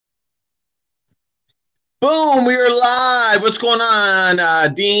Boom, we are live. What's going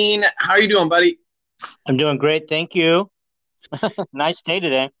on, Dean? How are you doing, buddy? I'm doing great, thank you. Nice day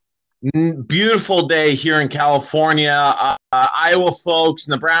today. Beautiful day here in California. Iowa folks,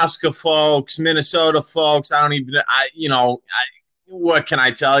 Nebraska folks, Minnesota folks. I don't even, what can I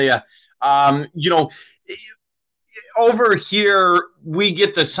tell you? Um, you know, Over here we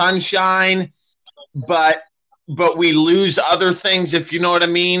get the sunshine, but we lose other things, if you know what I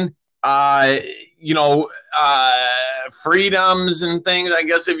mean. Uh, you know, Freedoms and things, I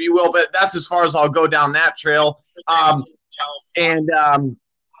guess, if you will. But that's as far as I'll go down that trail. And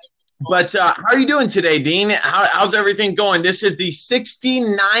But how are you doing today, Dean? How's everything going? This is the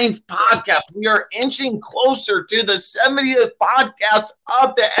 69th podcast. We are inching closer to the 70th podcast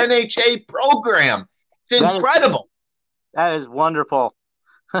of the NHA program. It's That is incredible. that is wonderful.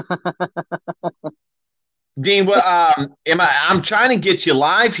 Dean, what I'm trying to get you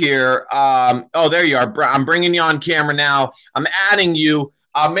live here. Oh, there you are. I'm bringing you on camera now. I'm adding you.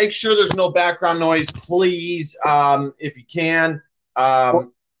 Make sure there's no background noise, please, if you can.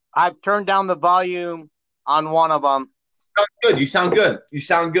 I've turned down the volume on one of them. Sound good. You sound good. You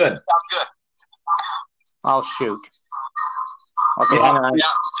sound good. Oh shoot. Okay, hang on.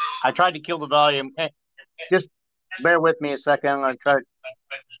 I tried to kill the volume. Hey, just bear with me a second. I'm gonna try to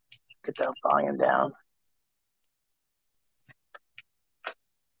get that volume down.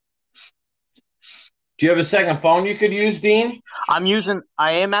 Do you have a second phone you could use, Dean?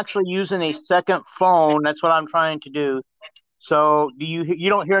 I am actually using a second phone. That's what I'm trying to do. So you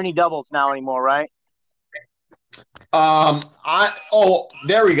don't hear any doubles now anymore, right?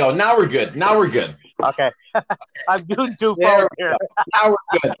 There we go. Now we're good. Now we're good. Okay. I'm doing two There phones we here. go. Now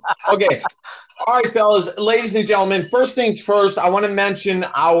we're good. Okay. All right, fellas, ladies and gentlemen. First things first, I want to mention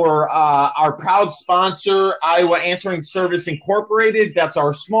our proud sponsor, Iowa Answering Service Incorporated. That's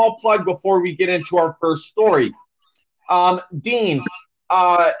our small plug before we get into our first story. Dean,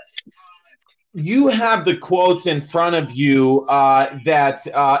 you have the quotes in front of you that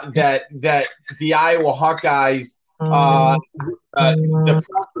the Iowa Hawkeyes the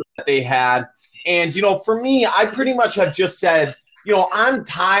pressure that they had. And, for me, I pretty much have just said, I'm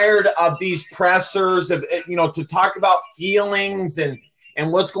tired of these pressers to talk about feelings and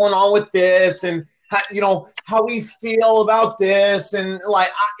what's going on with this and, how we feel about this. And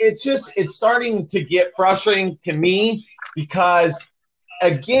it's starting to get frustrating to me because,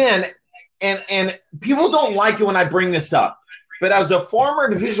 again, and people don't like it when I bring this up, but as a former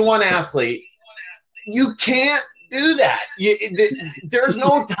Division I athlete, you can't do that. There's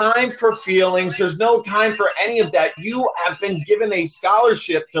no time for feelings. There's no time for any of that. You have been given a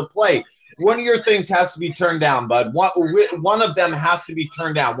scholarship to play. One of your things has to be turned down, bud. One of them has to be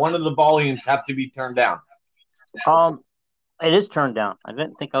turned down. One of the volumes have to be turned down. It is turned down. I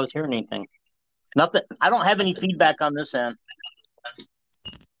didn't think I was hearing anything. Nothing. I don't have any feedback on this end.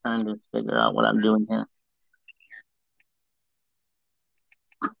 Trying to figure out what I'm doing here.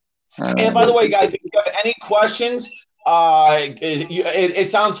 And by the way, guys, if you have any questions, it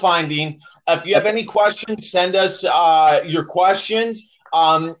sounds fine, Dean. If you have any questions, send us your questions.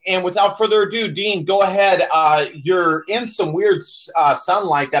 And without further ado, Dean, go ahead. You're in some weird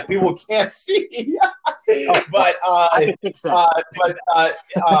sunlight that people can't see, but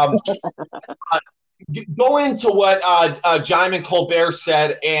go into what Jaimin Colbert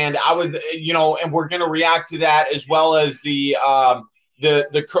said, and I would, and we're going to react to that as well as the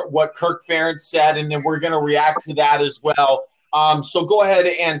what Kirk Ferentz said, and then we're going to react to that as well. So go ahead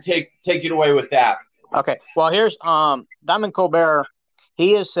and take it away with that. Okay. Well, here's Jaimin Colbert.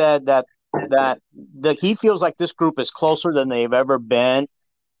 He has said that he feels like this group is closer than they've ever been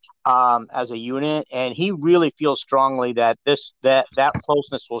as a unit, and he really feels strongly that that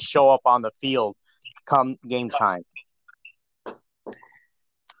closeness will show up on the field come game time.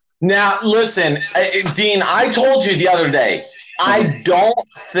 Now, listen, Dean, I told you the other day, I don't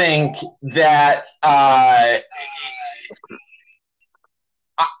think that I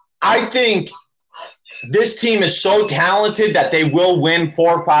think this team is so talented that they will win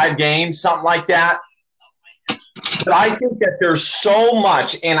 4 or 5 games, something like that. But I think that there's so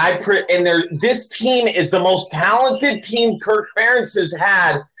much, and this team is the most talented team Kirk Ferentz has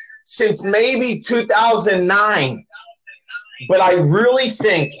had since maybe 2009. But I really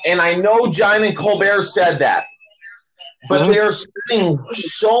think, and I know Jaimin Colbert said that, but they're spending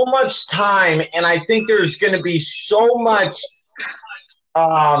so much time, and I think there's going to be so much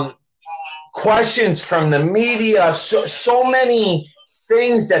questions from the media, so many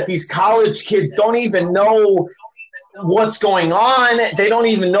things that these college kids don't even know what's going on. They don't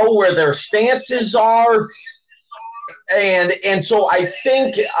even know where their stances are. And so I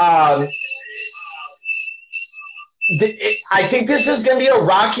think I think this is going to be a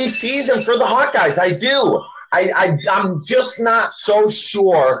rocky season for the Hawkeyes. I do. I'm just not so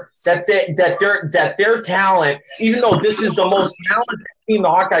sure that their talent, even though this is the most talented team the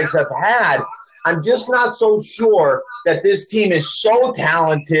Hawkeyes have had, I'm just not so sure that this team is so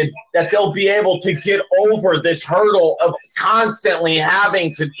talented that they'll be able to get over this hurdle of constantly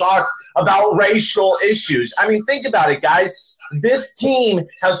having to talk about racial issues. I mean, think about it, guys. This team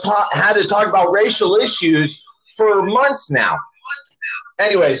has had to talk about racial issues for months now.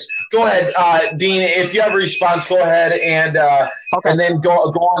 Anyways, go ahead, Dean. If you have a response, go ahead and then go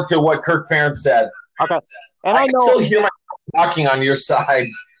on to what Kirk Ferentz said. Okay, and I know still hear myself talking on your side.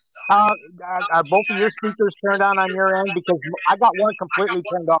 Are both of your speakers turned on your end? Because I got one completely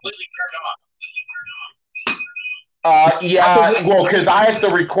turned off. Yeah, well, because I have to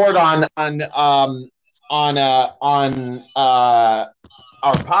record on our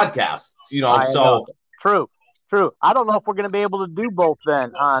podcast. So true. I don't know if we're going to be able to do both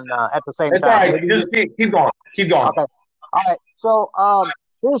then on at the same time. Right. Just keep going. Okay. All right. So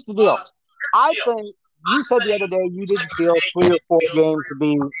here's the deal. I think you said the other day you didn't feel 3 or 4 games to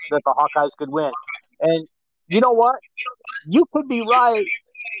be that the Hawkeyes could win, and you know what? You could be right,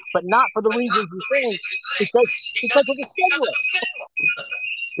 but not for the reasons you think, because of the schedule.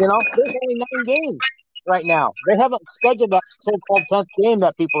 There's only 9 games right now. They haven't scheduled that so-called 10th game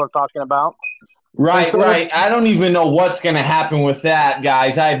that people are talking about. Right. I don't even know what's going to happen with that,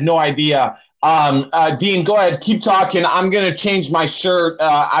 guys. I have no idea. Dean, go ahead. Keep talking. I'm going to change my shirt.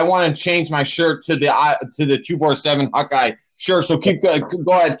 I want to change my shirt to the 247 Hawkeye shirt. So go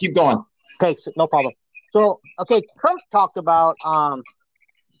ahead. Keep going. Okay. No problem. So, Kirk talked about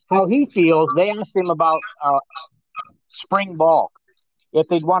how he feels. They asked him about spring ball, if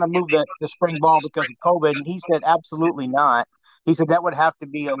they'd want to move the spring ball because of COVID. And he said, absolutely not. He said that would have to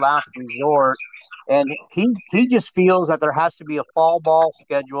be a last resort. And he just feels that there has to be a fall ball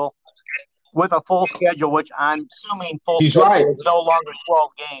schedule with a full schedule, which I'm assuming He's right. is no longer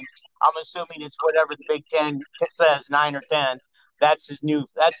 12 games. I'm assuming it's whatever the Big Ten says, 9 or 10. That's his new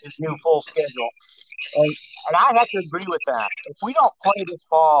full schedule. And I have to agree with that. If we don't play this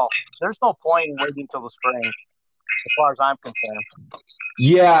fall, there's no point in waiting until the spring, as far as I'm concerned.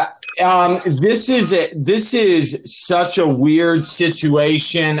 Yeah, this is such a weird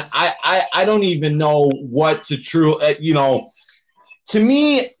situation. I don't even know what to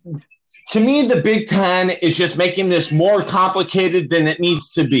to me, the Big Ten is just making this more complicated than it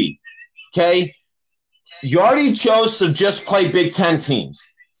needs to be. Okay, you already chose to just play Big Ten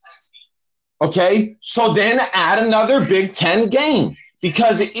teams. Okay, so then add another Big Ten game,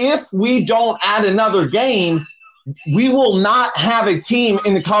 because if we don't add another game, we will not have a team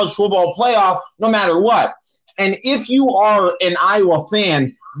in the college football playoff no matter what. And if you are an Iowa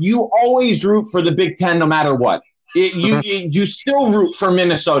fan, you always root for the Big Ten no matter what. You still root for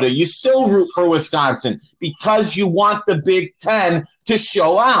Minnesota. You still root for Wisconsin because you want the Big Ten to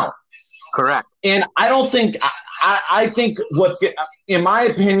show out. Correct. And I don't think I think in my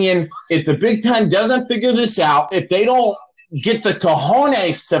opinion, if the Big Ten doesn't figure this out, if they don't get the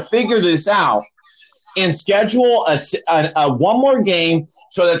cojones to figure this out and schedule a one more game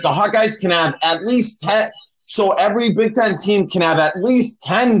so that the Hawkeyes can have at least 10, so every Big Ten team can have at least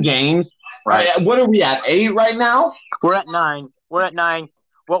 10 games. Right. What are we at, 8 right now? We're at 9.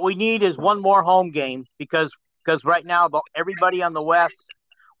 What we need is one more home game because right now everybody on the West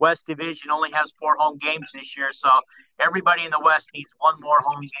Division only has 4 home games this year. So everybody in the West needs one more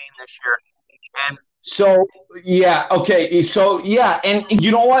home game this year. And so, yeah, okay. So, yeah, and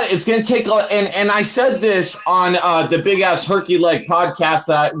you know what? It's going to take – and I said this on the Big Ass Herky Leg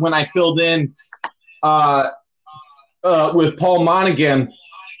podcast when I filled in with Paul Monaghan,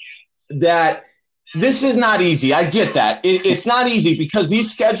 that this is not easy. I get that. It's not easy because these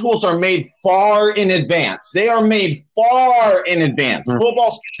schedules are made far in advance. They are made far in advance. Mm-hmm.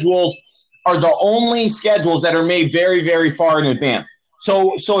 Football schedules are the only schedules that are made very, very far in advance.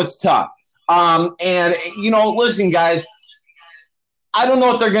 So it's tough. And, listen, guys, I don't know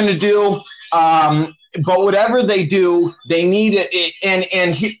what they're going to do, but whatever they do, they need it.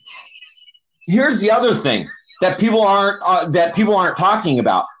 And here's the other thing that people aren't talking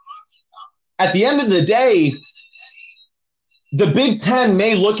about. At the end of the day, the Big Ten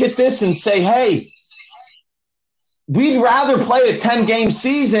may look at this and say, hey, we'd rather play a 10-game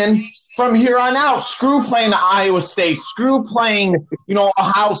season from here on out. Screw playing Iowa State. Screw playing,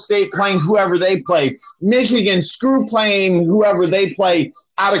 Ohio State playing whoever they play. Michigan, screw playing whoever they play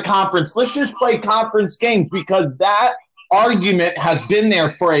out of conference. Let's just play conference games because that argument has been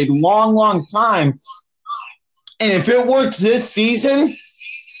there for a long, long time. And if it works this season,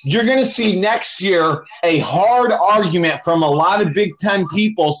 you're going to see next year a hard argument from a lot of Big Ten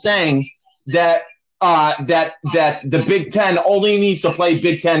people saying that that the Big Ten only needs to play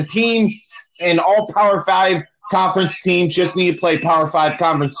Big Ten teams, and all Power 5 conference teams just need to play Power 5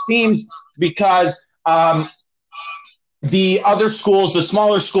 conference teams because the other schools, the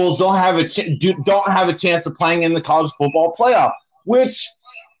smaller schools, don't have a chance of playing in the college football playoff, which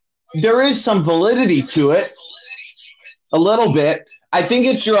there is some validity to it, a little bit. I think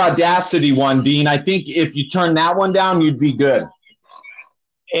it's your audacity one, Dean. I think if you turn that one down, you'd be good.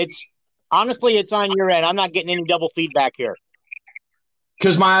 Honestly, it's on your end. I'm not getting any double feedback here.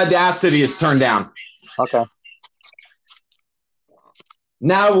 Because my audacity is turned down. Okay.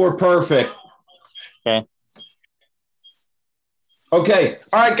 Now we're perfect. Okay. Okay.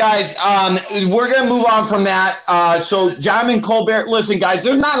 All right, guys. We're going to move on from that. So John Colbert, listen, guys,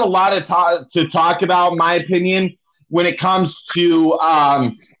 there's not a lot to talk about, in my opinion, when it comes to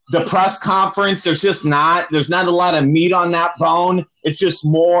the press conference. There's not a lot of meat on that bone. It's just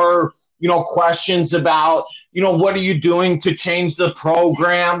more, questions about, what are you doing to change the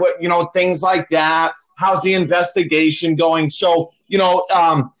program? What, things like that. How's the investigation going? So,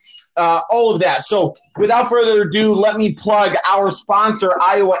 all of that. So without further ado, let me plug our sponsor,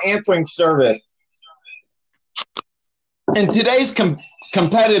 Iowa Answering Service. In today's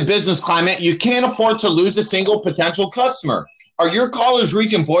competitive business climate, you can't afford to lose a single potential customer. Are your callers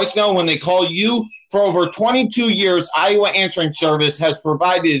reaching voicemail when they call you? For over 22 years, Iowa Answering Service has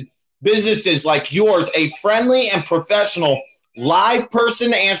provided businesses like yours a friendly and professional live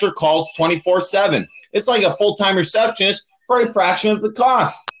person to answer calls 24/7. It's like a full-time receptionist for a fraction of the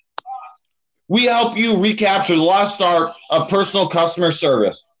cost. We help you recapture the lost art of personal customer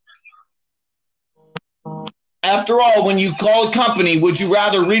service. After all, when you call a company, would you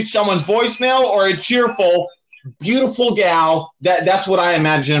rather reach someone's voicemail or a cheerful, beautiful gal? That's what I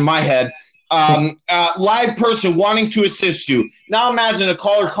imagine in my head. Live person wanting to assist you. Now imagine a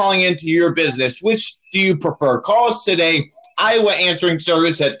caller calling into your business. Which do you prefer? Call us today, Iowa Answering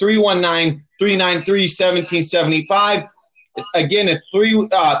Service at 319-393-1775. Again, it's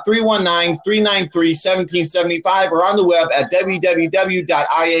 319-393-1775 or on the web at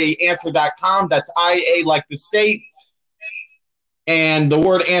www.iaanswer.com. That's IA like the state and the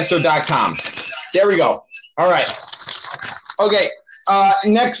word answer.com. There we go. All right. Okay.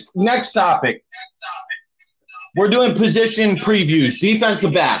 Next topic. We're doing position previews,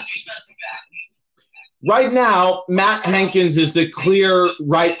 defensive backs. Right now, Matt Hankins is the clear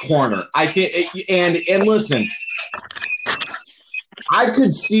right corner. I think, and listen, I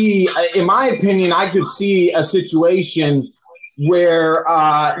could see, in my opinion, I could see a situation where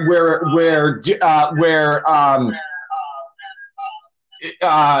the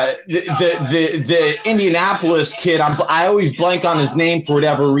Indianapolis kid, I always blank on his name for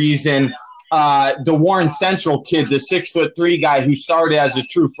whatever reason. The Warren Central kid, the 6'3" guy who started as a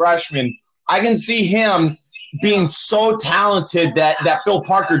true freshman. I can see him being so talented that Phil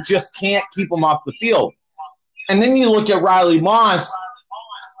Parker just can't keep him off the field. And then you look at Riley Moss,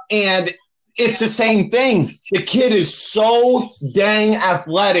 and it's the same thing. The kid is so dang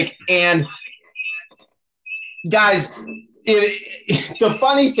athletic. And guys, the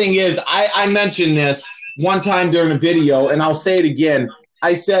funny thing is, I mentioned this one time during a video, and I'll say it again.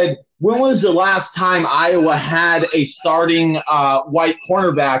 I said, when was the last time Iowa had a starting white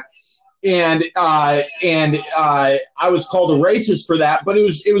cornerback? And I was called a racist for that, but it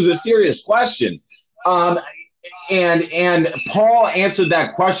was a serious question. And Paul answered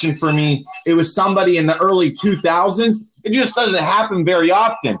that question for me. It was somebody in the early 2000s. It just doesn't happen very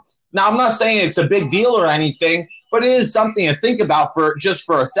often. Now, I'm not saying it's a big deal or anything, but it is something to think about for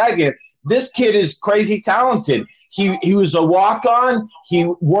a second. This kid is crazy talented. He was a walk-on. He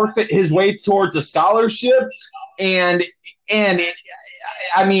worked his way towards a scholarship, and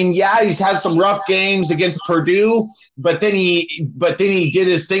I mean, yeah, he's had some rough games against Purdue, but then he did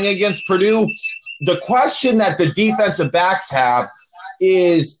his thing against Purdue. The question that the defensive backs have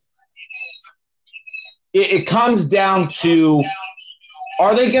is it comes down to,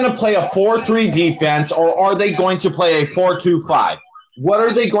 are they going to play a 4-3 defense or are they going to play a 4-2-5? What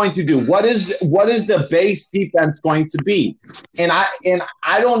are they going to do? What is the base defense going to be? And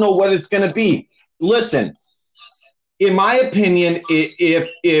I don't know what it's going to be. Listen, in my opinion, if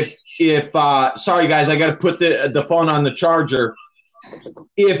sorry guys, I got to put the phone on the charger.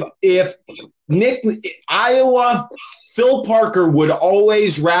 If Iowa, Phil Parker would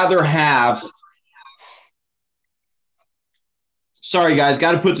always rather have. Sorry guys,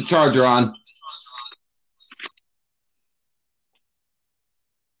 got to put the charger on.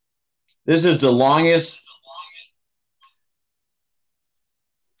 This is the longest.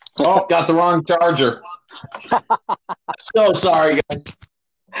 Oh, got the wrong charger. So sorry, guys.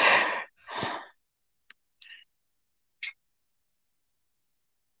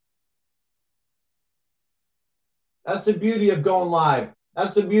 That's the beauty of going live.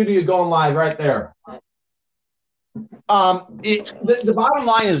 That's the beauty of going live right there. The bottom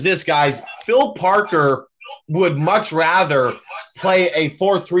line is this, guys. Phil Parker would much rather play a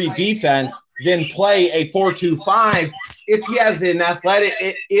 4-3 defense than play a 4-2-5 if he has an athletic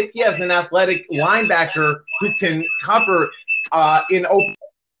linebacker who can cover in open.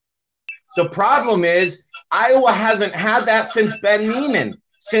 The problem is Iowa hasn't had that since Ben Neiman,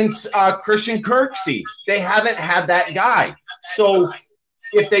 since Christian Kirksey. They haven't had that guy. So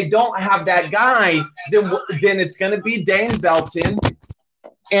if they don't have that guy, then it's going to be Dane Belton,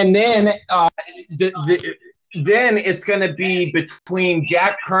 and then then it's going to be between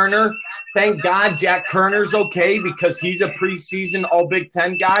Jack Kerner. Thank God Jack Kerner's okay because he's a preseason All Big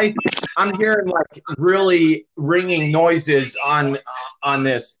Ten guy. I'm hearing like really ringing noises on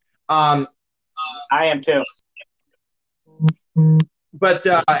this. I am too. But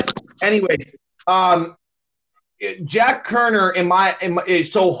anyways, Jack Kerner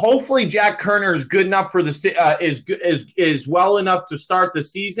so hopefully Jack Kerner is good enough for the is well enough to start the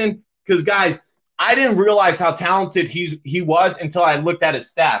season, because guys, I didn't realize how talented he was until I looked at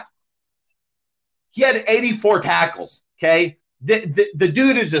his stats. He had 84 tackles. Okay, the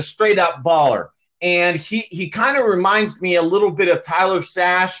dude is a straight up baller, and he kind of reminds me a little bit of Tyler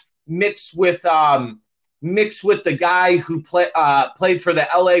Sash mixed with the guy who played for the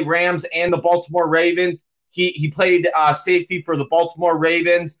LA Rams and the Baltimore Ravens. He played safety for the Baltimore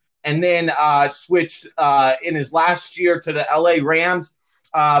Ravens and then switched in his last year to the LA Rams.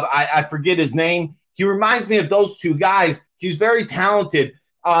 I forget his name. He reminds me of those two guys. He's very talented.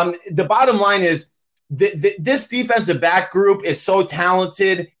 The bottom line is this defensive back group is so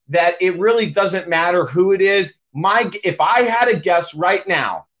talented that it really doesn't matter who it is. If I had to guess right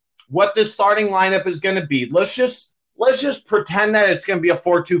now what the starting lineup is going to be, let's just pretend that it's going to be a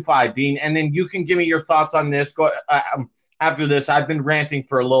 4-2-5, Dean, and then you can give me your thoughts on this. Go after this. I've been ranting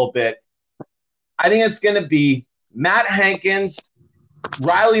for a little bit. I think it's going to be Matt Hankins,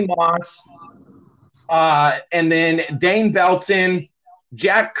 Riley Moss, and then Dane Belton,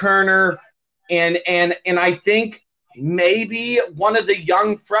 Jack Kerner, and I think maybe one of the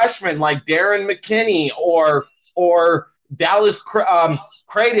young freshmen like Darren McKinney or Dallas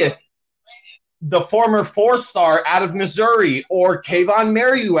Cradith, the former 4-star out of Missouri, or Kayvon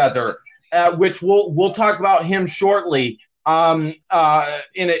Merriweather, which we'll talk about him shortly in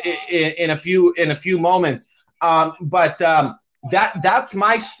a few moments. But that's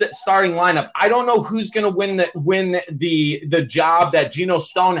my starting lineup. I don't know who's going to win the job that Geno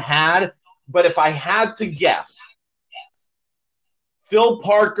Stone had, but if I had to guess, Phil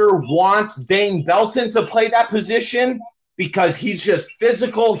Parker wants Dane Belton to play that position because he's just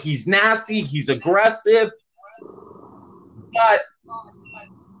physical, he's nasty, he's aggressive. But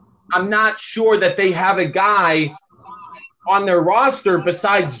I'm not sure that they have a guy on their roster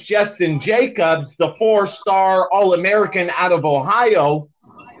besides Justin Jacobs, the 4-star All-American out of Ohio,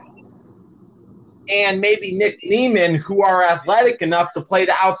 and maybe Nick Neiman, who are athletic enough to play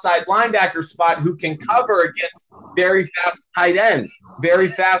the outside linebacker spot, who can cover against very fast tight ends, very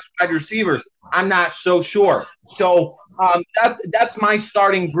fast wide receivers. I'm not so sure. So that's my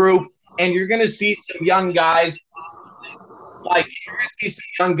starting group, and you're going to see some young guys like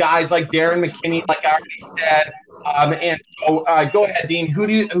Darren McKinney, like I already said. And so go ahead, Dean. Who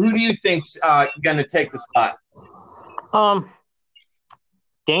do you think's going to take the spot?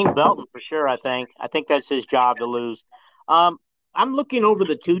 Dane Belton for sure. I think that's his job to lose. I'm looking over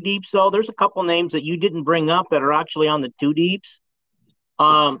the two deeps though. There's a couple names that you didn't bring up that are actually on the two deeps.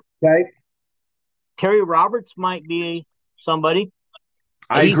 Okay. Terry Roberts might be somebody.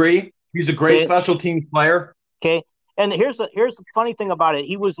 I agree. He's a great special team player. Okay. And here's the funny thing about it.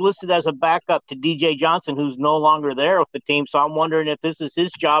 He was listed as a backup to DJ Johnson, who's no longer there with the team. So I'm wondering if this is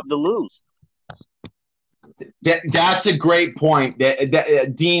his job to lose. That's a great point.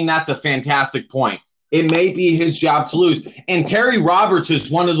 Dean, that's a fantastic point. It may be his job to lose. And Terry Roberts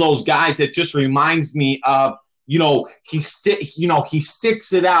is one of those guys that just reminds me of, he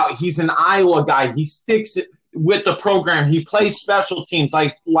sticks it out. He's an Iowa guy. He sticks it with the program. He plays special teams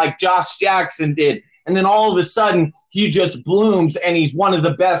like Josh Jackson did. And then all of a sudden, he just blooms, and he's one of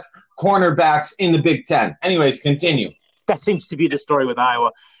the best cornerbacks in the Big Ten. Anyways, continue. That seems to be the story with Iowa.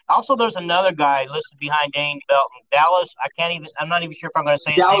 Also, there's another guy listed behind Dane Belton. Dallas, I'm not even sure if I'm going to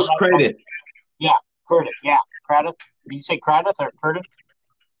say his name. Dallas Cradith. Yeah, Cradith. Yeah, Cradith. Did you say Cradith or Cradith?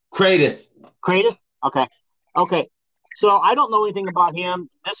 Cradith. Cradith? Okay. So I don't know anything about him.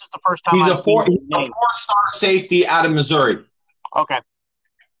 This is the first time He's I've seen his he's a name. 4-star safety out of Missouri. Okay.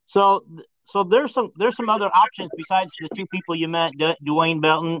 So there's some other options besides the two people you met, Dane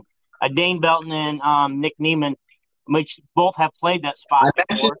Belton, and Nick Neiman, which both have played that spot. I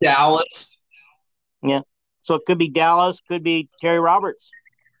mentioned Dallas. Yeah. So it could be Dallas, could be Terry Roberts.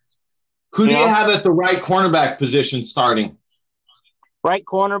 Who do you have at the right cornerback position starting? Right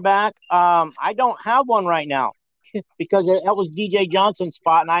cornerback? I don't have one right now because that was DJ Johnson's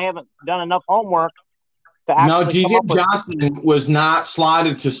spot, and I haven't done enough homework to actually DJ Johnson was not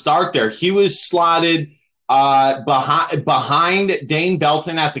slotted to start there. He was slotted behind Dane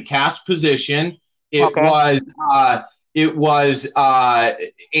Belton at the catch position. When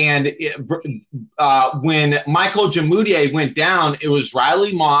Michael Jamudier went down, it was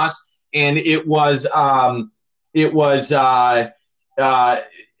Riley Moss, and it was Darren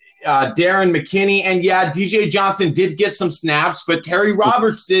McKinney, and DJ Johnson did get some snaps, but Terry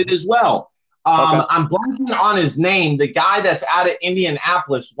Roberts did as well. I'm blanking on his name. The guy that's out of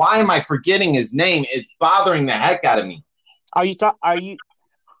Indianapolis. Why am I forgetting his name? It's bothering the heck out of me. Are you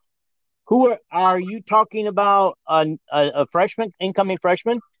talking about? A freshman, incoming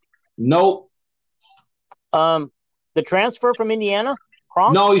freshman? Nope. The transfer from Indiana?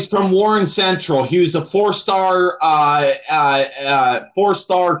 Kronk? No, he's from Warren Central. He was a 4-star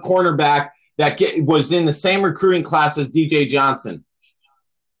cornerback that was in the same recruiting class as DJ Johnson.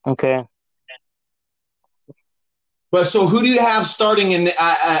 Okay. But so who do you have starting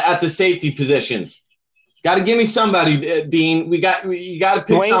at the safety positions? Got to give me somebody, Dean. You got to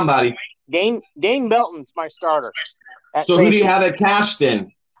pick somebody. Dane Belton's my starter. So who do you have at cash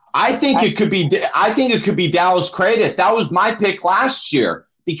then? I think it could be Dallas Craddock. That was my pick last year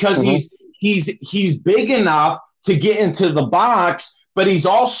because he's big enough to get into the box, but he's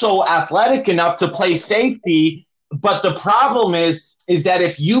also athletic enough to play safety. But the problem is that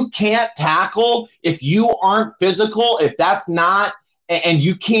if you can't tackle, if you aren't physical, if that's not, and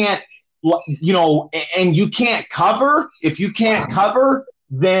you can't, and you can't cover, if you can't cover,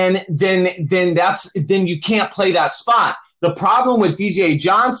 then you can't play that spot. The problem with DJ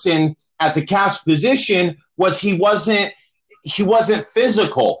Johnson at the catch position was he wasn't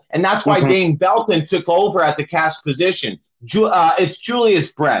physical, and that's why Dane Belton took over at the catch position. It's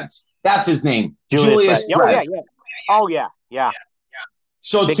Julius Brents. That's his name. Julius Brents. Oh yeah.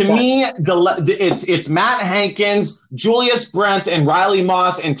 So to me, it's Matt Hankins, Julius Brents, and Riley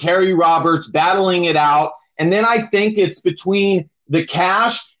Moss and Terry Roberts battling it out. And then I think it's between the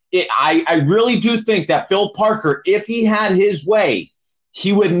cash. I really do think that Phil Parker, if he had his way,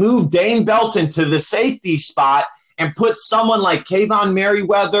 he would move Dane Belton to the safety spot and put someone like Kayvon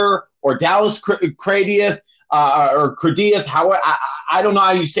Merriweather or Dallas Craddieth or Craddieth. I don't know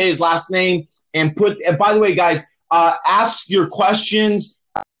how you say his last name. And by the way, guys, ask your questions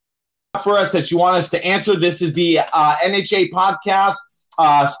for us that you want us to answer. This is the NHA podcast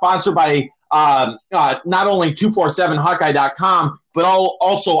sponsored by not only 247hawkeye.com, but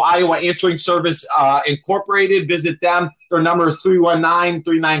also Iowa Answering Service Incorporated. Visit them. Their number is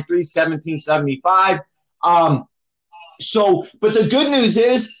 319-393-1775. But the good news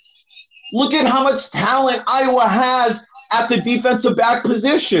is, look at how much talent Iowa has at the defensive back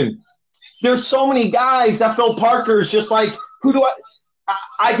position. There's so many guys that Phil Parker is just like, who do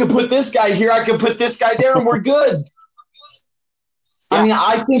I could put this guy here, I could put this guy there, and we're good. Yeah. I mean,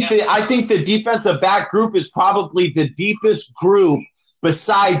 I think the defensive back group is probably the deepest group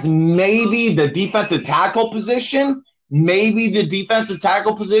besides maybe the defensive tackle position.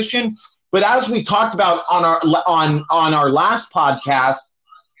 But as we talked about on our last podcast,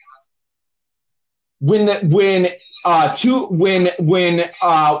 when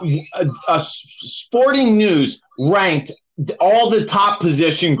Sporting News ranked all the top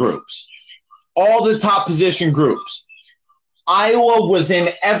position groups, Iowa was in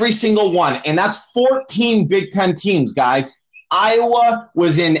every single one, and that's 14 Big Ten teams, guys. Iowa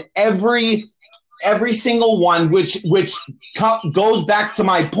was in every single one, which goes back to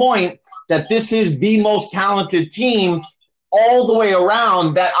my point that this is the most talented team all the way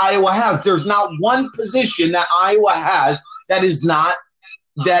around that Iowa has. There's not one position that Iowa has that is not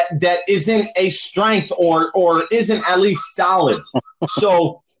that isn't a strength or isn't at least solid.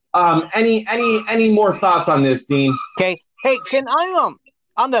 So, any more thoughts on this, Dean? Okay. Hey, can I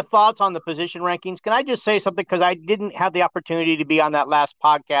on the thoughts on the position rankings? Can I just say something because I didn't have the opportunity to be on that last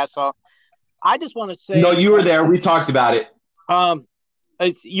podcast? So, I just want to say. No, you were there. We talked about it.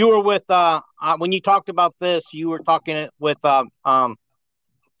 You were with when you talked about this, you were talking with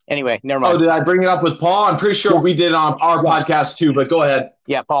anyway, never mind. Oh, did I bring it up with Paul? I'm pretty sure we did on our podcast too, but go ahead.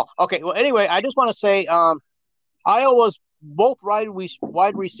 Yeah, Paul. Okay. Well, anyway, I just want to say Iowa's both wide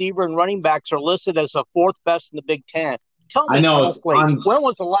receiver and running backs are listed as the fourth best in the Big Ten. Tell I me, know honestly, when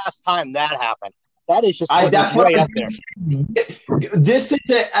was the last time that happened? That is just that's way what up there. This is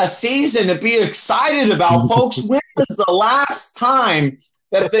a season to be excited about, folks. When was the last time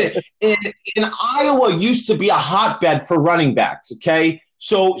that in Iowa used to be a hotbed for running backs? Okay,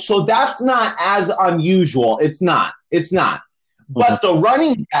 so that's not as unusual. It's not. But the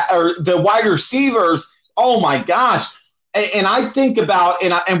running or the wide receivers, oh my gosh! And I think about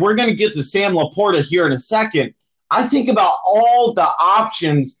and we're going to get to Sam Laporta here in a second. I think about all the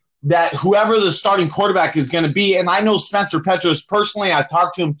options that whoever the starting quarterback is going to be. And I know Spencer Petras personally. I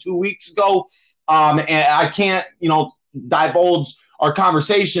talked to him 2 weeks ago, and I can't, divulge our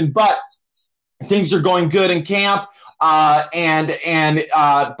conversation, but things are going good in camp. But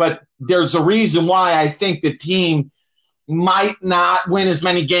there's a reason why I think the team might not win as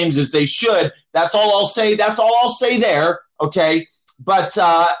many games as they should. That's all I'll say. That's all I'll say there. Okay. But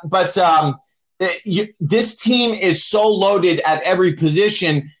this team is so loaded at every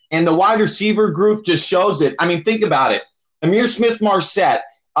position, and the wide receiver group just shows it. I mean, think about it. Amir Smith-Marset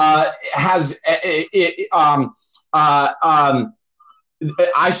has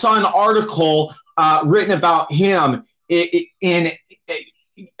I saw an article written about him in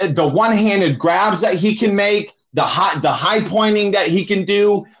the one-handed grabs that he can make, the high pointing that he can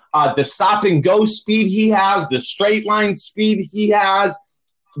do, the stop and go speed he has, the straight line speed he has.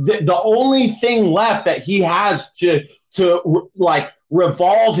 The only thing left that he has to like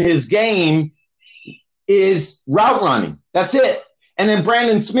revolve his game is route running. That's it. And then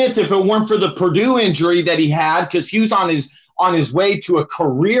Brandon Smith, if it weren't for the Purdue injury that he had, because he was on his way to a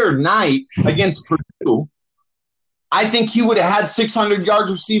career night against Purdue, I think he would have had 600 yards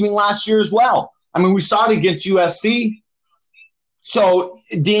receiving last year as well. I mean, we saw it against USC. So,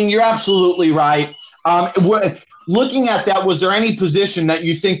 Dean, you're absolutely right. Looking at that, was there any position that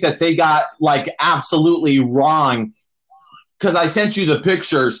you think that they got like absolutely wrong? Because I sent you the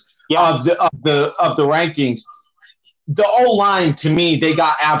pictures of the rankings. The O-line, to me, they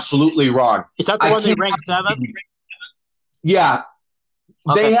got absolutely wrong. Is that the one they ranked 7th? Yeah.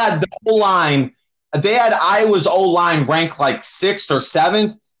 Okay. They had the O-line. They had Iowa's O-line ranked like 6th or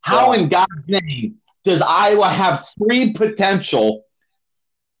 7th. How in God's name does Iowa have 3 potential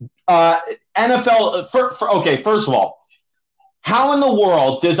NFL okay, first of all, how in the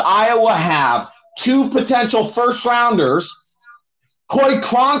world does Iowa have 2 potential first-rounders? Coy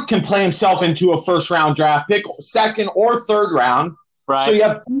Cronk can play himself into a first-round draft pick, 2nd or 3rd round. Right. So you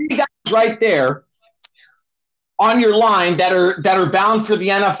have 3 guys right there on your line that are bound for the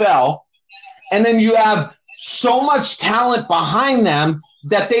NFL, and then you have so much talent behind them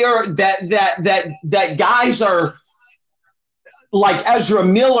that they are that guys are like Ezra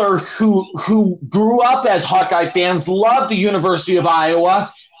Miller, who grew up as Hawkeye fans, loved the University of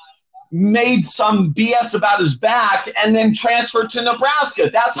Iowa, made some BS about his back, and then transferred to Nebraska.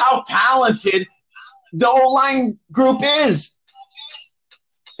 That's how talented the O-line group is.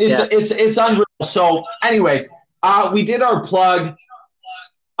 It's unreal. So, anyways, we did our plug.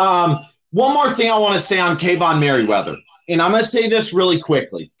 One more thing I want to say on Kayvon Merriweather, and I'm going to say this really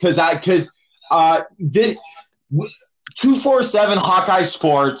quickly because 247 Hawkeye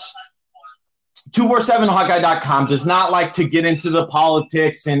Sports, 247hawkeye.com does not like to get into the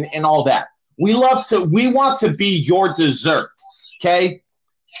politics and all that. We want to be your dessert, okay?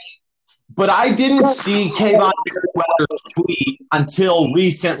 But I didn't see Kayvon Merriweather's tweet until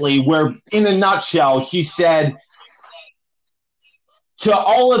recently where, in a nutshell, he said, to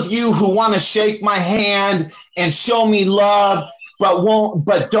all of you who want to shake my hand and show me love, but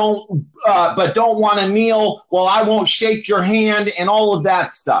don't want to kneel, well, I won't shake your hand and all of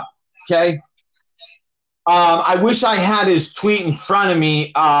that stuff. Okay. I wish I had his tweet in front of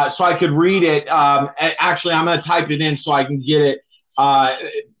me so I could read it. Actually, I'm going to type it in so I can get it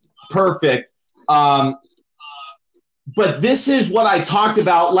perfect. But this is what I talked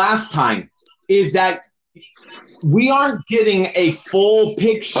about last time, is that we aren't getting a full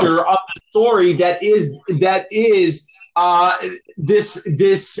picture of the story that is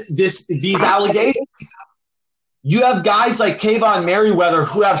these allegations. You have guys like Kayvon Merriweather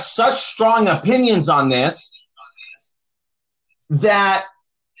who have such strong opinions on this that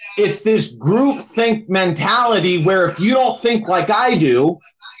it's this groupthink mentality where if you don't think like I do,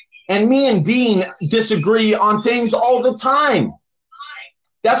 and me and Dean disagree on things all the time.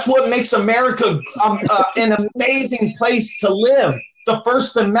 That's what makes America an amazing place to live. The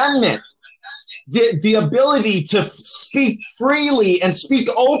First Amendment, the ability to speak freely and speak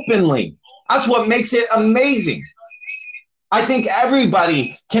openly. That's what makes it amazing. I think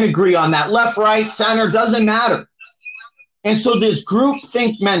everybody can agree on that. Left, right, center, doesn't matter. And so this group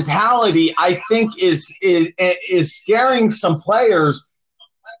think mentality, I think, is scaring some players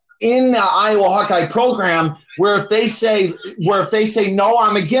in the Iowa Hawkeye program, where if they say no,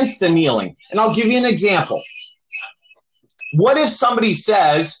 I'm against the kneeling. And I'll give you an example. What if somebody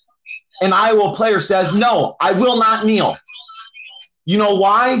says, an Iowa player says, no, I will not kneel. You know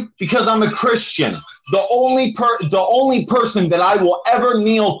why? Because I'm a Christian. The only person that I will ever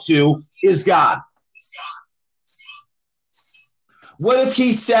kneel to is God. What if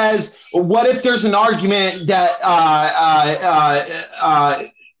he says, what if there's an argument that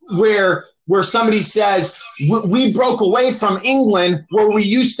where somebody says, we broke away from England where we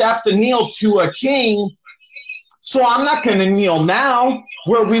used to have to kneel to a king, so I'm not going to kneel now,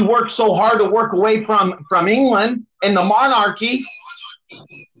 where we worked so hard to work away from England and the monarchy.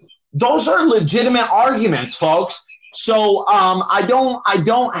 Those are legitimate arguments, folks. So I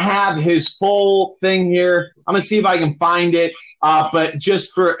don't have his full thing here. I'm gonna see if I can find it. But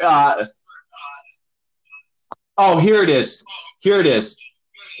just for here it is. Here it is.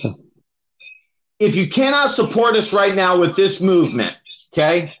 If you cannot support us right now with this movement,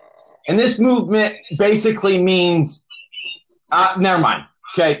 okay, and this movement basically means never mind.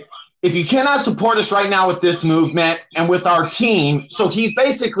 Okay. If you cannot support us right now with this movement and with our team, so he's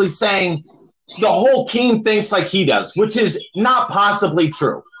basically saying the whole team thinks like he does, which is not possibly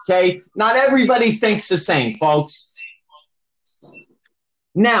true, okay? Not everybody thinks the same, folks.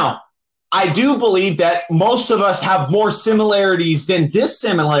 Now, I do believe that most of us have more similarities than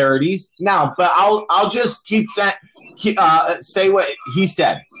dissimilarities. Now, but I'll just say what he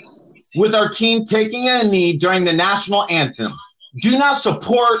said. With our team taking a knee during the national anthem, do not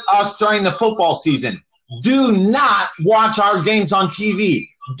support us during the football season. Do not watch our games on TV.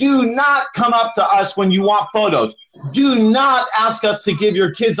 Do not come up to us when you want photos. Do not ask us to give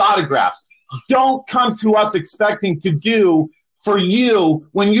your kids autographs. Don't come to us expecting to do for you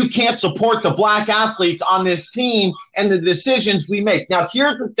when you can't support the black athletes on this team and the decisions we make. Now,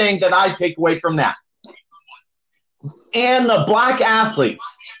 here's the thing that I take away from that. And the black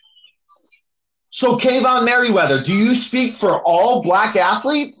athletes. So, Kayvon Merriweather, do you speak for all black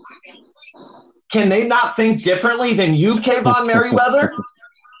athletes? Can they not think differently than you, Kayvon Merriweather?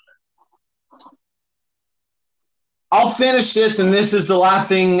 I'll finish this, and this is the last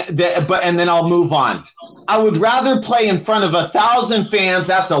thing, and then I'll move on. I would rather play in front of 1,000 fans,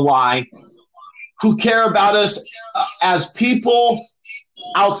 that's a lie, who care about us as people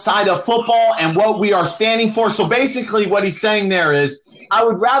outside of football and what we are standing for. So basically what he's saying there is, I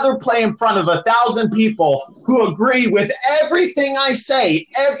would rather play in front of 1,000 people who agree with everything I say,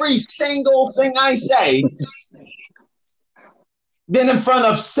 every single thing I say, than in front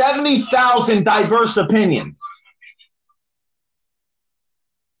of 70,000 diverse opinions.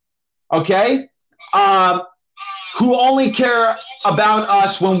 Okay? Who only care about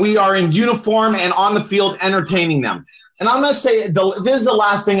us when we are in uniform and on the field entertaining them. And I'm going to say, this is the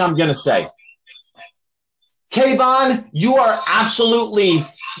last thing I'm going to say. Kayvon, you are absolutely,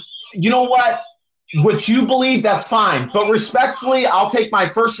 you know what? What you believe, that's fine. But respectfully, I'll take my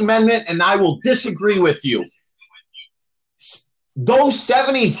First Amendment and I will disagree with you. Those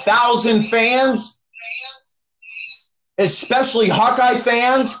 70,000 fans, especially Hawkeye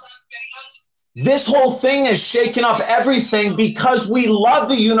fans, this whole thing is shaking up everything because we love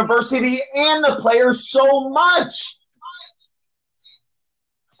the university and the players so much.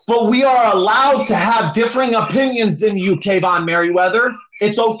 But we are allowed to have differing opinions than you, Kayvon Merriweather.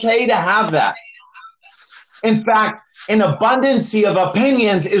 It's okay to have that. In fact, an abundance of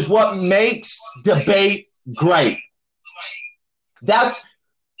opinions is what makes debate great. That's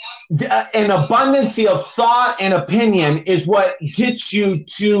an abundance of thought and opinion is what gets you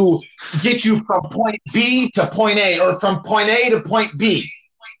from point B to point A, or from point A to point B.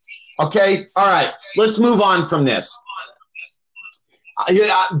 Okay? All right. Let's move on from this.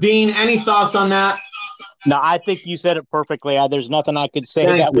 Dean, any thoughts on that? No, I think you said it perfectly. There's nothing I could say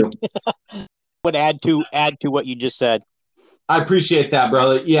that would add to what you just said. I appreciate that,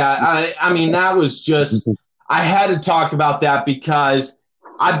 brother. Yeah, I mean, that was just, I had to talk about that because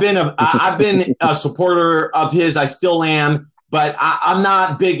I've been a supporter of his. I still am, but I'm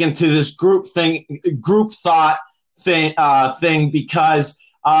not big into this group thought thing because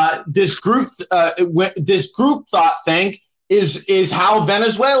this group thought thing is how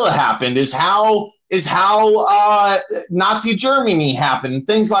Venezuela happened, is how Nazi Germany happened,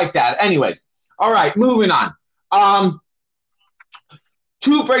 things like that. Anyways, all right, moving on.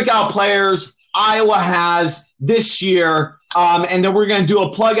 2 breakout players Iowa has this year, and then we're going to do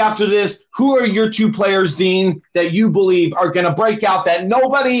a plug after this. Who are your 2 players, Dean, that you believe are going to break out that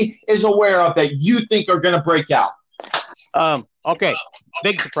nobody is aware of that you think are going to break out? Okay.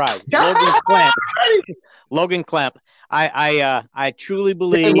 Big surprise. Logan Clamp. I truly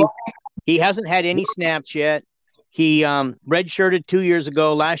believe he hasn't had any snaps yet. He redshirted 2 years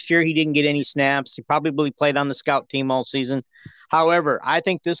ago. Last year he didn't get any snaps. He probably played on the scout team all season. However, I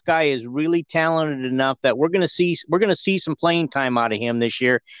think this guy is really talented enough that we're gonna see some playing time out of him this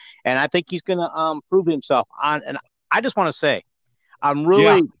year, and I think he's gonna prove himself. And I just want to say, I'm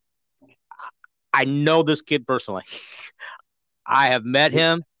really I know this kid personally. I have met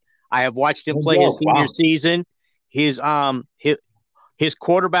him. I have watched him play his senior season. His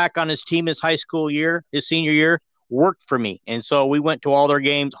quarterback on his team his senior year, worked for me. And so we went to all their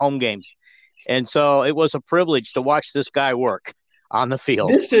games, home games. And so it was a privilege to watch this guy work on the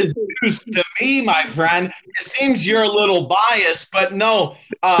field. This is news to me, my friend. It seems you're a little biased, but no.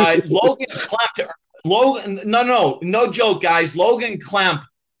 Logan Klemp, no joke, guys. Logan Klemp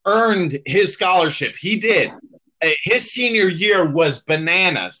earned his scholarship. He did. His senior year was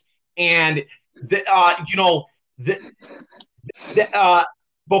bananas. And,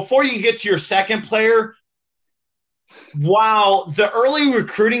 before you get to your second player, while the early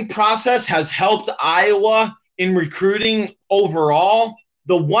recruiting process has helped Iowa in recruiting overall,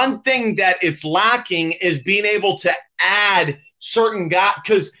 the one thing that it's lacking is being able to add certain guys,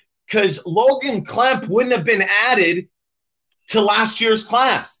 because Logan Klemp wouldn't have been added to last year's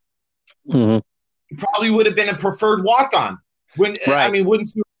class. Mm-hmm. He probably would have been a preferred walk-on. Wouldn't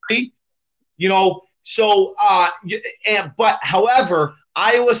you agree? But however,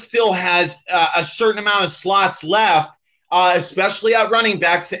 Iowa still has a certain amount of slots left, especially at running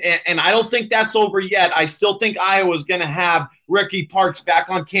backs, and I don't think that's over yet. I still think Iowa's going to have Ricky Parks back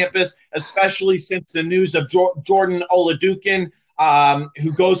on campus, especially since the news of Jordan Oladukin,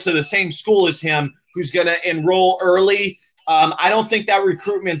 who goes to the same school as him, who's going to enroll early. I don't think that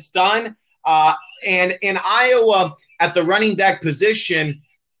recruitment's done. And in Iowa, at the running back position,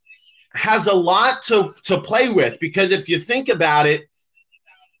 has a lot to play with, because if you think about it,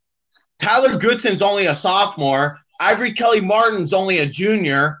 Tyler Goodson's only a sophomore. Ivory Kelly Martin's only a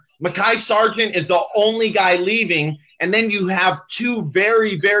junior. Mekhi Sargent is the only guy leaving. And then you have two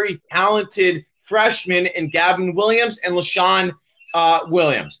very, very talented freshmen in Gavin Williams and LaShawn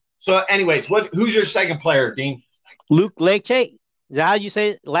Williams. So anyways, who's your second player, Dean? Luke Lecce. Is that how you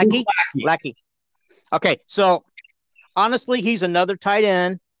say it? Lackey. Okay, so honestly, he's another tight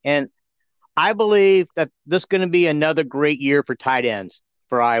end, and I believe that this is going to be another great year for tight ends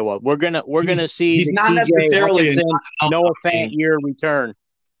for Iowa. We're gonna see he's not necessarily Noah Fant year return,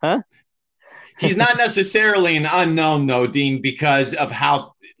 huh? He's not necessarily an unknown though, Dean, because of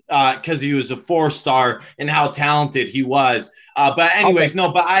how because he was a 4-star and how talented he was. But anyways,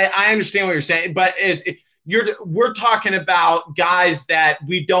 no, but I understand what you're saying. But we're talking about guys that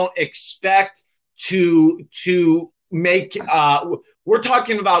we don't expect to make. We're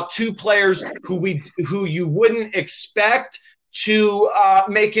talking about two players who you wouldn't expect to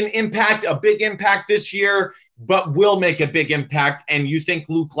make a big impact this year, but will make a big impact. And you think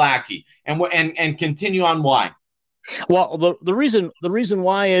Luke Lackey, and continue on why? Well, the reason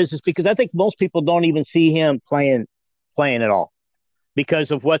why is because I think most people don't even see him playing at all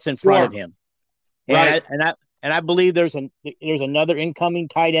because of what's in front of him. Right. And I believe there's another incoming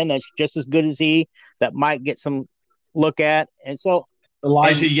tight end that's just as good as he that might get some look at. And so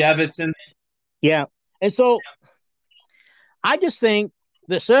Elijah Yevitson. Yeah. And so I just think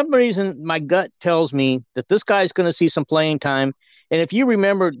that some reason my gut tells me that this guy's going to see some playing time. And if you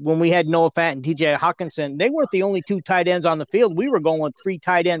remember when we had Noah Fant and TJ Hawkinson, they weren't the only two tight ends on the field. We were going with 3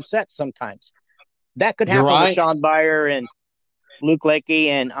 tight end sets sometimes. That could happen with Sean Byer and Luke Lecce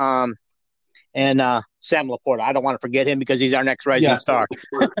and Sam Laporta. I don't want to forget him because he's our next rising star.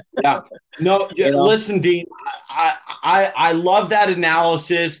 Yeah. No, listen, Dean, I love that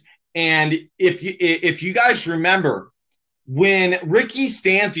analysis. And if you guys remember, when Ricky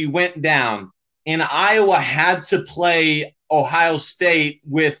Stanzi went down and Iowa had to play Ohio State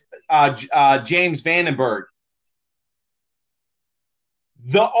with James Vandenberg,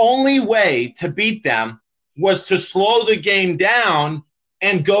 the only way to beat them was to slow the game down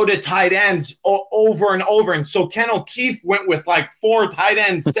and go to tight ends over and over. And so Ken O'Keefe went with like 4 tight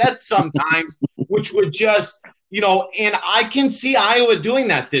end sets sometimes, which would just, and I can see Iowa doing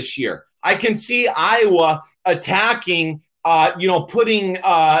that this year. I can see Iowa attacking, sliding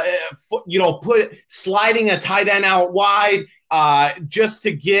a tight end out wide just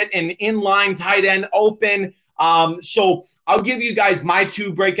to get an inline tight end open. So I'll give you guys my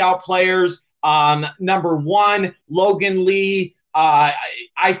 2 breakout players. Number 1, Logan Lee.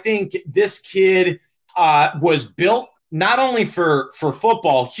 I think this kid was built not only for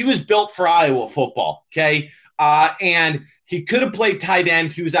football, he was built for Iowa football. Okay. And he could have played tight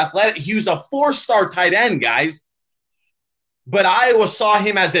end. He was athletic. He was a 4-star tight end, guys. But Iowa saw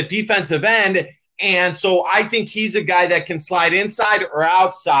him as a defensive end, and so I think he's a guy that can slide inside or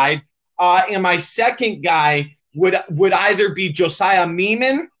outside. And my second guy would either be Josiah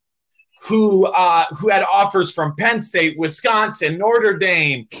Meeman, who had offers from Penn State, Wisconsin, Notre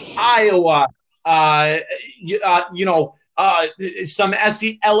Dame, Iowa, some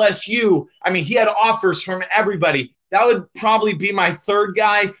LSU. I mean, he had offers from everybody. That would probably be my third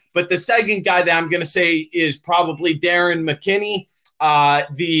guy. But the second guy that I'm going to say is probably Darren McKinney,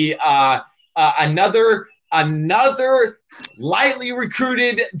 another lightly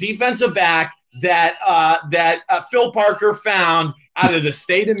recruited defensive back that Phil Parker found out of the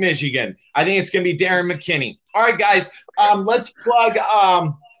state of Michigan. I think it's going to be Darren McKinney. All right, guys, let's plug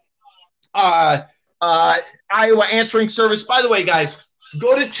Iowa Answering Service. By the way, guys,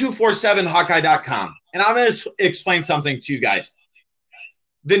 go to 247hawkeye.com, and I'm going to explain something to you guys.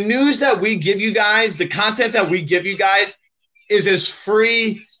 The news that we give you guys, the content that we give you guys is as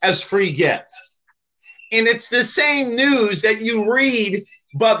free gets. And it's the same news that you read,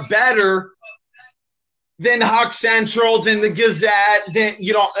 but better than Hawk Central, than the Gazette.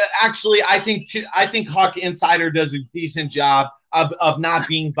 Actually, I think Hawk Insider does a decent job of not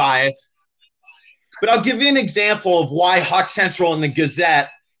being biased. But I'll give you an example of why Hawk Central and the Gazette,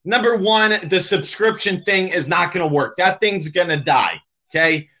 number one, the subscription thing is not going to work. That thing's going to die.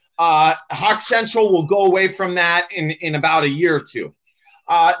 Okay, Hawk Central will go away from that in about a year or two.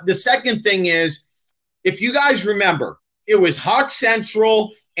 The second thing is, if you guys remember, it was Hawk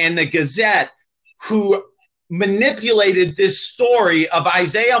Central and the Gazette who manipulated this story of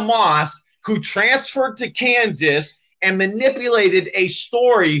Isaiah Moss, who transferred to Kansas and manipulated a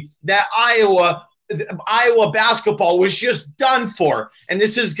story that Iowa basketball was just done for. And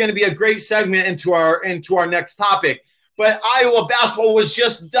this is going to be a great segment into our next topic. But Iowa basketball was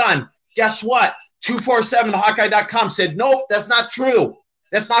just done. Guess what? 247hawkeye.com said, nope, that's not true.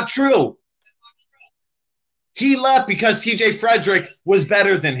 That's not true. He left because CJ Frederick was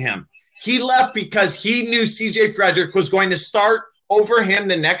better than him. He left because he knew CJ Frederick was going to start over him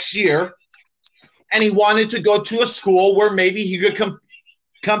the next year, and he wanted to go to a school where maybe he could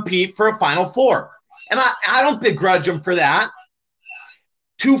compete for a Final Four. And I don't begrudge him for that.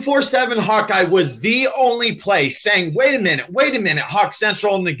 247 Hawkeye was the only place saying, wait a minute, Hawk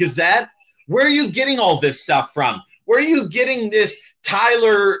Central and the Gazette, where are you getting all this stuff from? Where are you getting this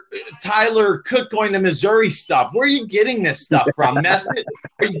Tyler Cook going to Missouri stuff? Where are you getting this stuff from? Are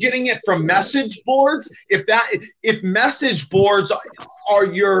you getting it from message boards? If message boards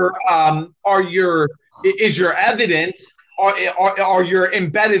is your evidence, are your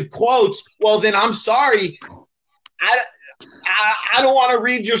embedded quotes, well then I'm sorry, I don't want to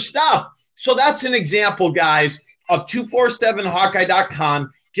read your stuff. So that's an example, guys, of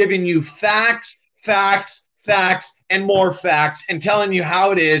 247hawkeye.com giving you facts, and more facts, and telling you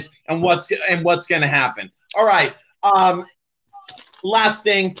how it is and what's going to happen. All right. Last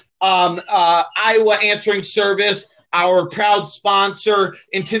thing, Iowa Answering Service, our proud sponsor.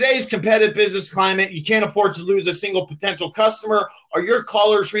 In today's competitive business climate, you can't afford to lose a single potential customer or your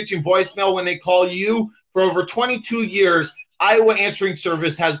callers reaching voicemail when they call you. For over 22 years, Iowa Answering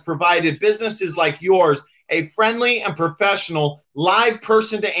Service has provided businesses like yours a friendly and professional live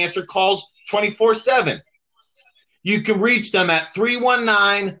person to answer calls 24/7. You can reach them at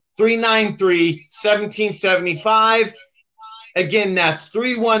 319-393-1775. Again, that's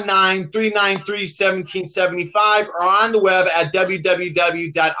 319-393-1775, or on the web at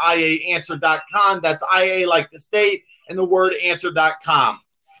www.iaanswer.com. That's IA like the state and the word answer.com.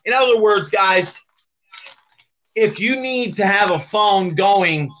 In other words, guys, if you need to have a phone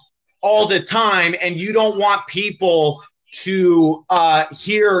going all the time and you don't want people to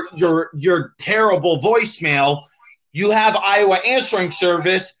hear your terrible voicemail, you have Iowa Answering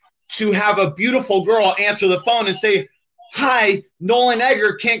Service to have a beautiful girl answer the phone and say, hi, Nolan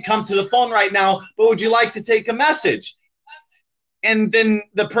Egger can't come to the phone right now, but would you like to take a message? And then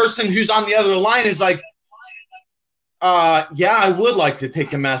the person who's on the other line is like, yeah, I would like to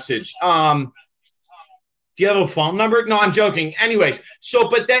take a message. Do you have a phone number? No, I'm joking. Anyways, so,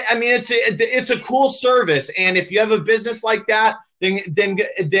 but that, I mean, it's a cool service. And if you have a business like that, then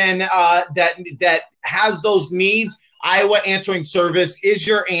that has those needs, Iowa Answering Service is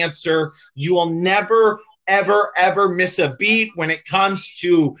your answer. You will never, ever miss a beat when it comes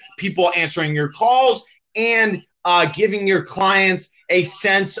to people answering your calls and giving your clients a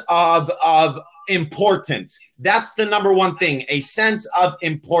sense of importance. That's the number one thing, a sense of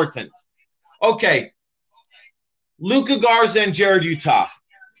importance. Okay. Luka Garza and Jared Uthoff.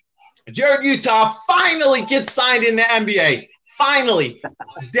 Jared Utah finally gets signed in the NBA. Finally.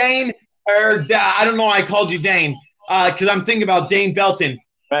 Dane, I don't know why I called you Dane, because I'm thinking about Dane Belton.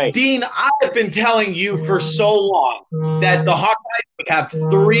 Right. Dean, I have been telling you for so long that the Hawkeyes would have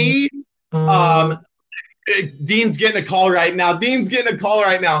three. Dean's getting a call right now.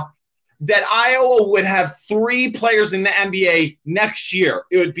 That Iowa would have three players in the NBA next year.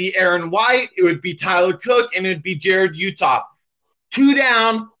 It would be Aaron White, it would be Tyler Cook, and it would be Jared Utah. 2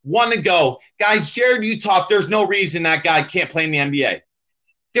 down, 1 to go. Guys, Jared Utah, there's no reason that guy can't play in the NBA.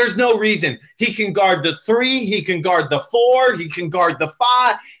 There's no reason. He can guard the 3, he can guard the 4, he can guard the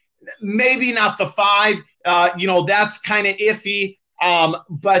 5, maybe not the 5. That's kind of iffy.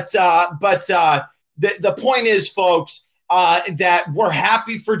 But the point is, folks, that we're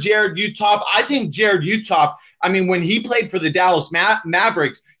happy for Jared Utah. I think Jared Utah, when he played for the Dallas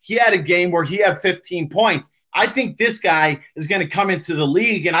Mavericks, he had a game where he had 15 points. I think this guy is going to come into the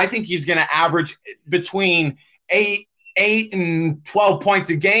league, and I think he's going to average between 8 and 12 points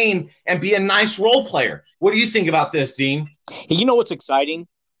a game and be a nice role player. What do you think about this, Dean? You know what's exciting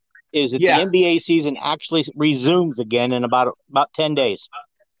is that the NBA season actually resumes again in about 10 days.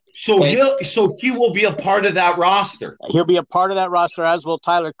 So he will be a part of that roster. He'll be a part of that roster, as will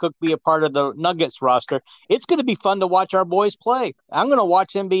Tyler Cook be a part of the Nuggets roster. It's going to be fun to watch our boys play. I'm going to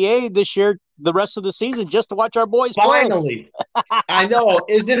watch NBA this year, the rest of the season, just to watch our boys finally play. I know.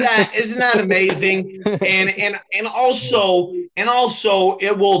 Isn't that amazing? And also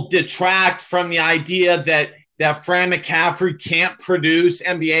it will detract from the idea that Fran McCaffrey can't produce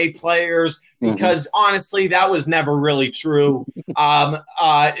NBA players, because honestly, that was never really true.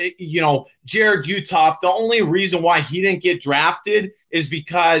 Jared Utah, the only reason why he didn't get drafted is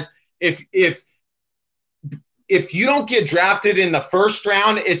because if you don't get drafted in the first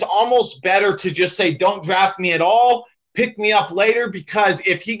round, it's almost better to just say, don't draft me at all, pick me up later, because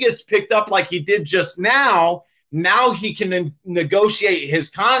if he gets picked up like he did just now he can negotiate his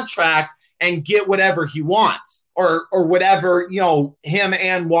contract and get whatever he wants, or whatever, him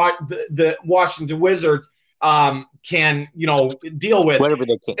and the Washington Wizards can, deal with. Whatever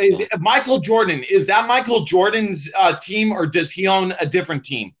they can. Is Michael Jordan, is that Michael Jordan's team, or does he own a different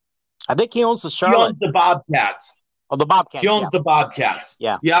team? I think he owns the Charlotte. He owns the Bobcats. Oh, the Bobcats. He owns the Bobcats.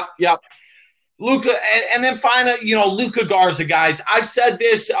 Yeah. Yep. Luka, and then finally, Luka Garza, guys. I've said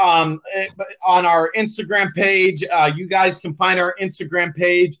this on our Instagram page. You guys can find our Instagram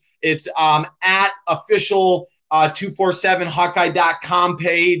page. It's at official 247hawkeye.com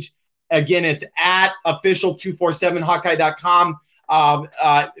page. Again, it's at official 247hawkeye.com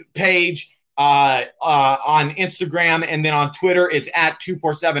page on Instagram, and then on Twitter, it's at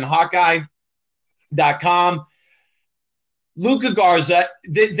 247hawkeye.com. Luka Garza,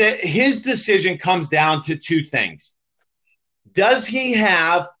 his decision comes down to two things. Does he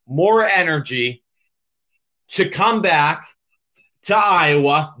have more energy to come back to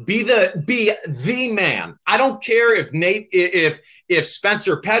Iowa, be the man? I don't care if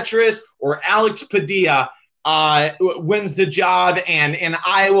Spencer Petras or Alex Padilla wins the job and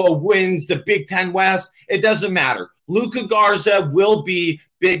Iowa wins the Big Ten West. It doesn't matter. Luka Garza will be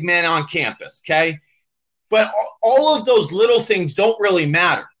big man on campus, okay? But all of those little things don't really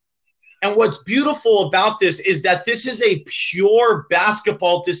matter. And what's beautiful about this is that this is a pure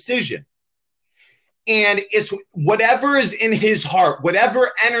basketball decision. And it's whatever is in his heart,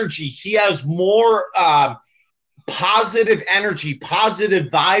 whatever energy he has more positive energy, positive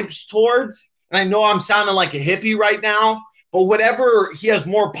vibes towards. And I know I'm sounding like a hippie right now, but whatever he has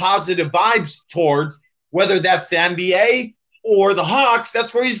more positive vibes towards, whether that's the NBA or the Hawks,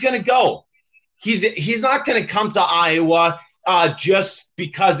 that's where he's going to go. He's not going to come to Iowa just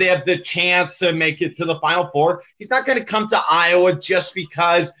because they have the chance to make it to the Final Four. He's not going to come to Iowa just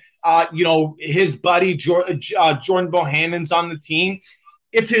because his buddy Jordan Bohannon's on the team.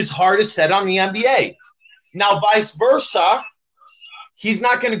 If his heart is set on the NBA, now vice versa, he's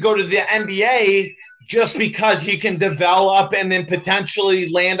not going to go to the NBA just because he can develop and then potentially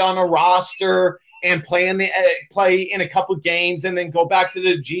land on a roster and play in a couple games and then go back to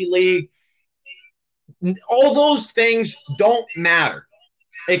the G League. All those things don't matter.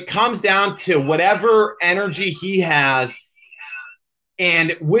 It comes down to whatever energy he has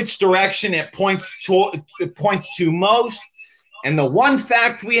and which direction it points to most. And the one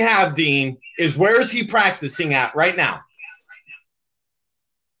fact we have, Dean, is where is he practicing at right now?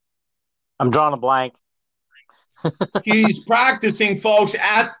 I'm drawing a blank. He's practicing, folks,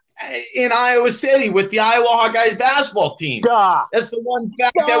 at in Iowa City with the Iowa Hawkeyes basketball team. Duh. That's the one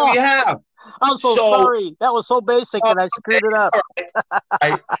fact that we have. I'm so sorry. That was so basic, and I screwed it up.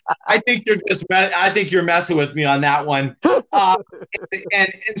 I think you're messing with me on that one. And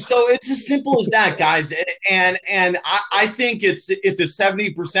so it's as simple as that, guys. And I think it's a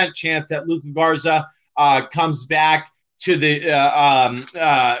 70% chance that Luka Garza comes back to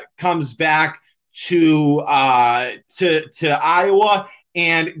Iowa.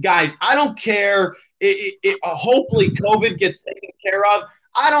 And guys, I don't care. Hopefully, COVID gets taken care of.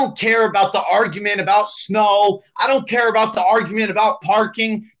 I don't care about the argument about snow. I don't care about the argument about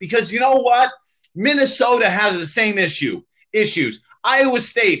parking, because you know what? Minnesota has the same issues. Iowa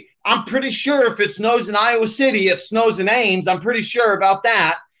State, I'm pretty sure if it snows in Iowa City, it snows in Ames. I'm pretty sure about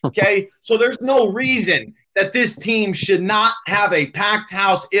that. Okay. So there's no reason that this team should not have a packed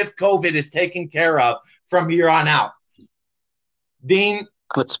house if COVID is taken care of from here on out. Dean,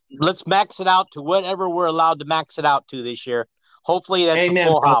 let's max it out to whatever we're allowed to max it out to this year. Hopefully that's amen, a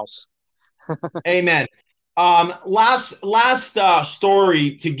full house. Amen. Last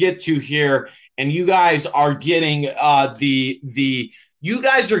story to get to here, and you guys are getting the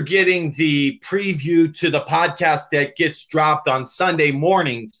preview to the podcast that gets dropped on Sunday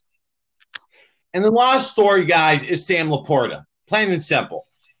mornings. And the last story, guys, is Sam Laporta. Plain and simple.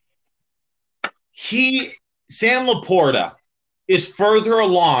 Sam Laporta is further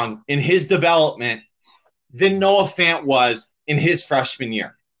along in his development than Noah Fant was in his freshman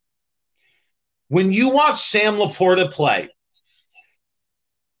year. When you watch Sam Laporta play,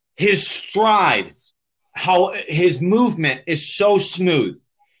 his stride, how his movement is so smooth,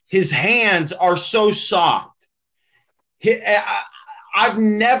 his hands are so soft. I've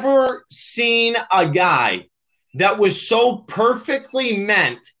never seen a guy that was so perfectly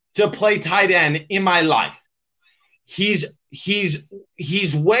meant to play tight end in my life. He's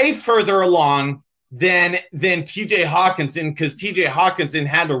way further along than TJ Hawkinson, because TJ Hawkinson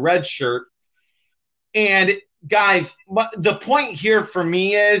had a red shirt. And guys, the point here for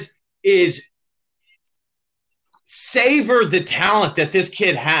me is savor the talent that this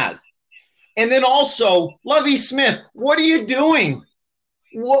kid has. And then also, Lovie Smith, what are you doing?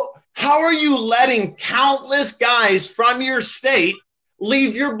 How are you letting countless guys from your state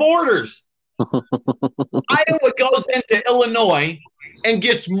leave your borders? Iowa goes into Illinois and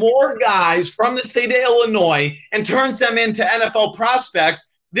gets more guys from the state of Illinois and turns them into NFL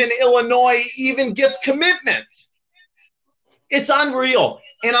prospects than Illinois even gets commitments. It's unreal.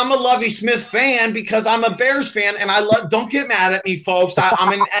 And I'm a Lovie Smith fan because I'm a Bears fan, and don't get mad at me, folks.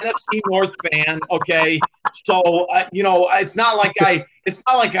 I'm an NFC North fan. Okay. So, it's not like I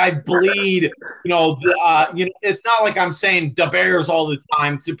bleed, it's not like I'm saying the Bears all the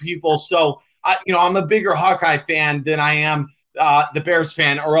time to people. So, I'm a bigger Hawkeye fan than I am the Bears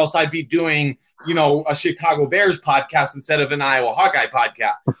fan, or else I'd be doing, a Chicago Bears podcast instead of an Iowa Hawkeye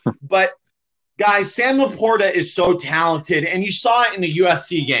podcast. But guys, Sam Laporta is so talented, and you saw it in the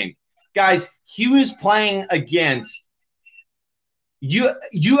USC game. Guys, he was playing against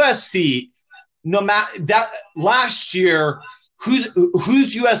USC. No matter that last year, who's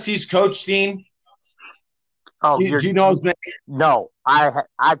USC's coach, Dean? Oh, do you know his name? No, I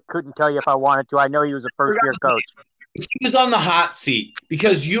couldn't tell you if I wanted to. I know he was a first-year coach. He was on the hot seat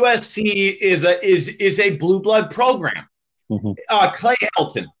because USC is a blue blood program. Mm-hmm. Clay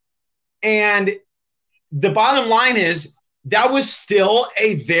Helton. And the bottom line is that was still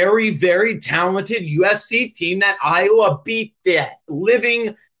a very, very talented USC team that Iowa beat the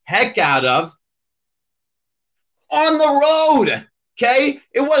living heck out of on the road. Okay?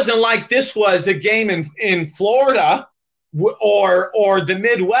 It wasn't like this was a game in Florida or the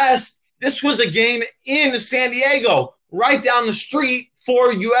Midwest. This was a game in San Diego, right down the street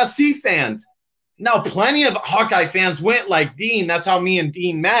for USC fans. Now, plenty of Hawkeye fans went like Dean. That's how me and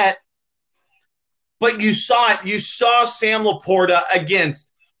Dean met. But you saw it. You saw Sam Laporta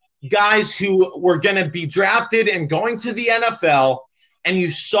against guys who were going to be drafted and going to the NFL, and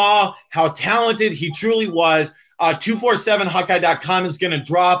you saw how talented he truly was. 247hawkeye.com is going to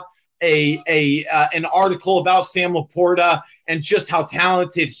drop an article about Sam Laporta and just how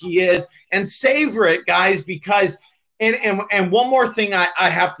talented he is. And savor it, guys, because and one more thing I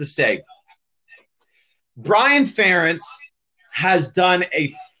have to say. Brian Ferentz has done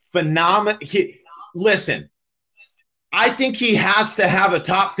a phenomenal – listen, I think he has to have a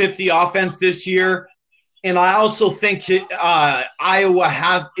top 50 offense this year. And I also think Iowa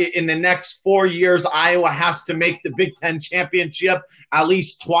has – in the next 4 years, Iowa has to make the Big Ten championship at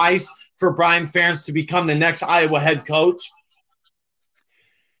least twice for Brian Ferentz to become the next Iowa head coach.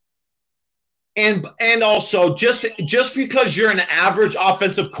 And also just because you're an average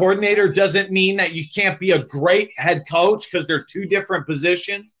offensive coordinator doesn't mean that you can't be a great head coach, because they're two different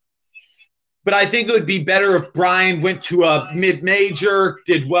positions. But I think it would be better if Brian went to a mid-major,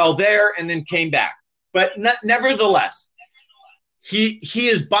 did well there, and then came back. But nevertheless, he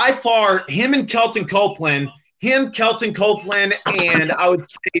is by far, him and Kelton Copeland, and I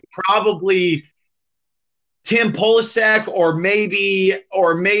would say probably Tim Polasek or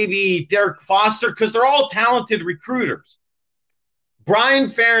maybe Derek Foster, because they're all talented recruiters. Brian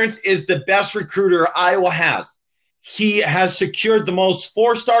Ferentz is the best recruiter Iowa has. He has secured the most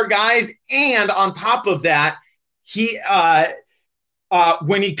four-star guys, and on top of that, he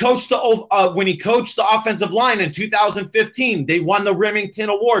when he coached the offensive line in 2015, they won the Remington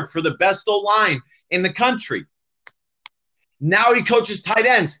Award for the best O-line in the country. Now he coaches tight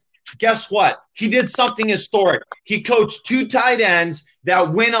ends. Guess what? He did something historic. He coached two tight ends that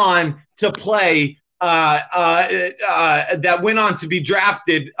went on to play, that went on to be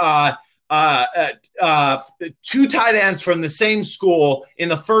drafted, two tight ends from the same school in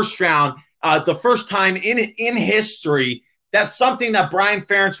the first round, the first time in history. That's something that Brian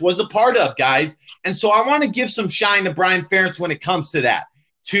Ferentz was a part of, guys. And so I want to give some shine to Brian Ferentz when it comes to that,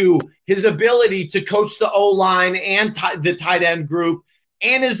 to his ability to coach the O-line and the tight end group,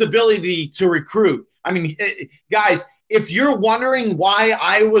 and his ability to recruit. I mean, guys, if you're wondering why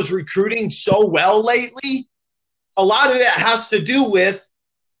I was recruiting so well lately, a lot of it has to do with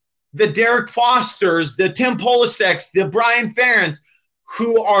the Derek Fosters, the Tim Polaseks, the Brian Ferentz,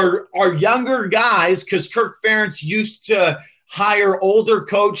 who are younger guys, because Kirk Ferentz used to hire older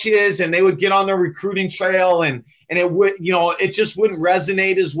coaches and they would get on the recruiting trail and it would, it just wouldn't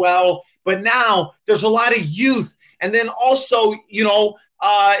resonate as well. But now there's a lot of youth. And then also,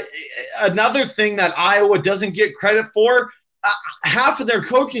 another thing that Iowa doesn't get credit for, half of their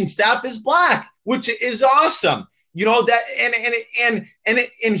coaching staff is black, which is awesome. And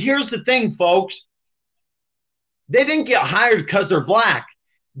here's the thing, folks. They didn't get hired because they're black.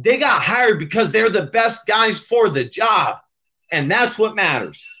 They got hired because they're the best guys for the job. And that's what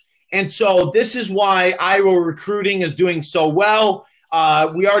matters. And so this is why Iowa recruiting is doing so well.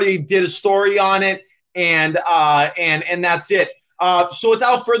 We already did a story on it, and that's it. So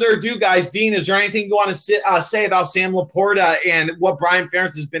without further ado, guys, Dean, is there anything you want to say about Sam Laporta and what Brian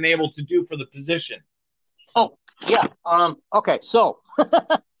Ferentz has been able to do for the position? Oh, yeah. Okay, so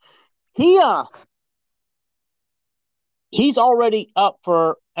he's already up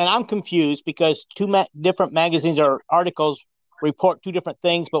for, and I'm confused because two different magazines or articles report two different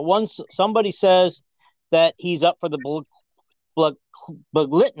things, but somebody says that he's up for the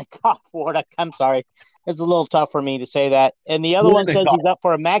Biletnikoff Award. I'm sorry. It's a little tough for me to say that. And the other one says he's up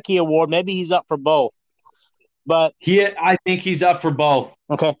for a Mackey Award. Maybe he's up for both. But I think he's up for both.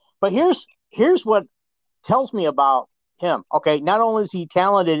 Okay. But here's what tells me about him. Okay, not only is he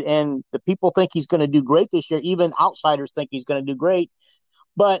talented and the people think he's going to do great this year, even outsiders think he's going to do great,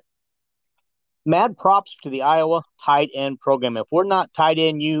 but mad props to the Iowa tight end program. If we're not tight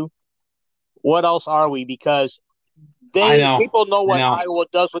end you, what else are we? Because people know what Iowa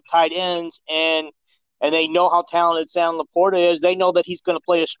does with tight ends, and they know how talented Sam Laporta is. They know that he's going to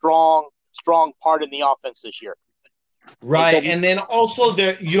play a strong part in the offense this year. Right, and then also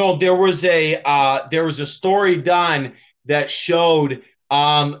there was a story done that showed.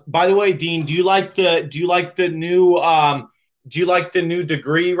 By the way, Dean, do you like the new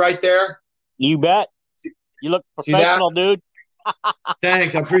degree right there? You bet. You look professional, dude.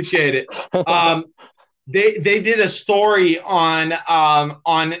 Thanks, I appreciate it. They did a story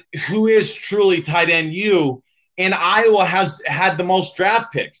on who is truly tight end you, and Iowa has had the most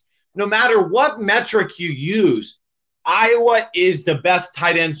draft picks. No matter what metric you use, Iowa is the best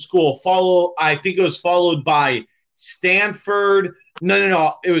tight end school. I think it was followed by Stanford.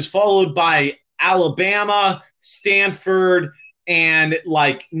 No. It was followed by Alabama, Stanford, and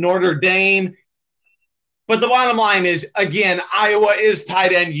like Notre Dame. But the bottom line is, again, Iowa is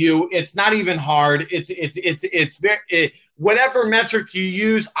tight end you. It's not even hard. It's very whatever metric you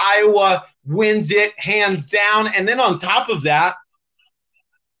use, Iowa wins it hands down. And then on top of that,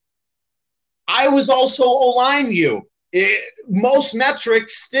 Iowa's also O-line you. Most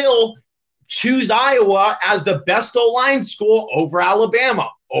metrics still choose Iowa as the best O-line school over Alabama,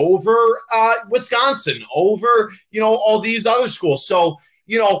 over Wisconsin, over all these other schools. So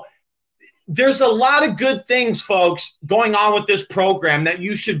there's a lot of good things, folks, going on with this program that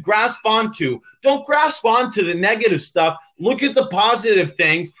you should grasp onto. Don't grasp onto the negative stuff. Look at the positive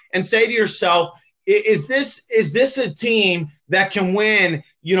things and say to yourself, is this a team that can win,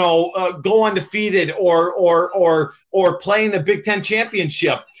 go undefeated or play in the Big Ten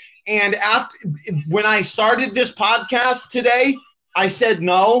championship? And when I started this podcast today, I said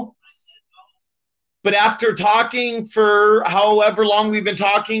no. But after talking for however long we've been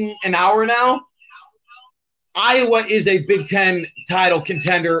talking, an hour now, Iowa is a Big Ten title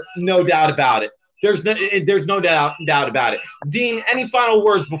contender, no doubt about it. There's no doubt about it. Dean, any final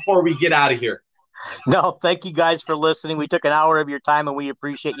words before we get out of here? No, thank you guys for listening. We took an hour of your time, and we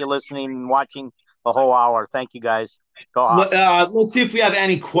appreciate you listening and watching the whole hour. Thank you, guys. Go on. Let's see if we have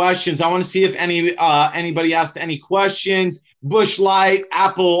any questions. I want to see if anybody asked any questions. Busch Light,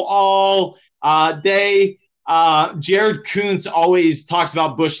 Apple All Day. Jared Kuntz always talks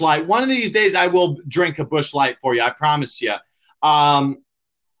about Busch Light. One of these days, I will drink a Busch Light for you. I promise you.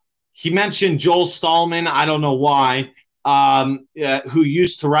 He mentioned Joel Stallman. I don't know why. Who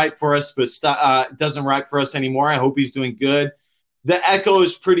used to write for us, but doesn't write for us anymore. I hope he's doing good. The echo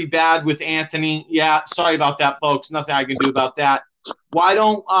is pretty bad with Anthony. Yeah, sorry about that, folks. Nothing I can do about that. Why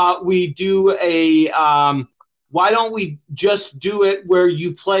don't we just do it where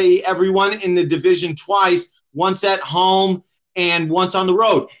you play everyone in the division twice, once at home and once on the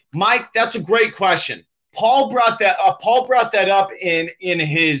road? Mike, that's a great question. Paul brought that up in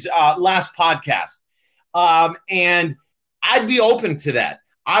his last podcast, and I'd be open to that.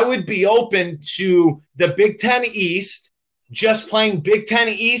 I would be open to the Big Ten East just playing Big Ten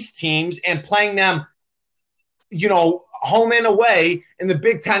East teams and playing them, home and away, in the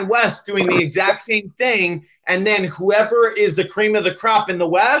Big Ten West doing the exact same thing. And then whoever is the cream of the crop in the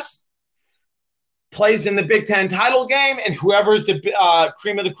West plays in the Big Ten title game, and whoever is the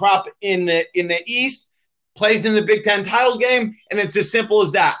cream of the crop in the East plays in the Big Ten title game. And it's as simple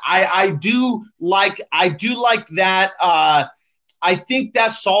as that. I do like that. I think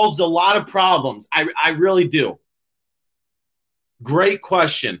that solves a lot of problems. I really do. Great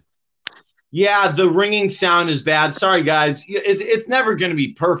question. Yeah, the ringing sound is bad. Sorry, guys. It's never going to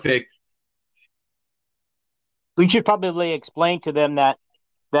be perfect. We should probably explain to them that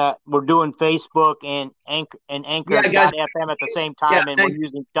we're doing Facebook and Anchor.fm at the same time, and we're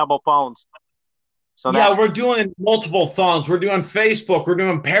using double phones. So we're doing multiple phones. We're doing Facebook. We're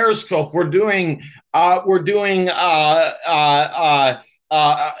doing Periscope. We're doing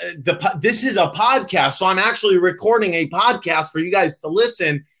this is a podcast, so I'm actually recording a podcast for you guys to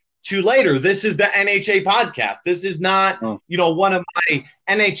listen to later. This is the NHA podcast. This is not, one of my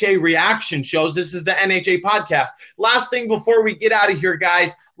NHA reaction shows. This is the NHA podcast. Last thing before we get out of here,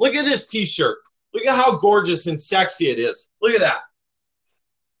 guys, look at this T-shirt. Look at how gorgeous and sexy it is. Look at that.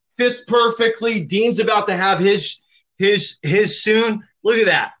 Fits perfectly. Dean's about to have his soon. Look at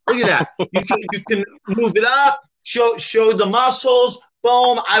that. Look at that. You can move it up, show the muscles.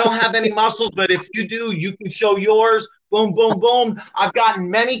 Boom. I don't have any muscles, but if you do, you can show yours. Boom, boom, boom. I've gotten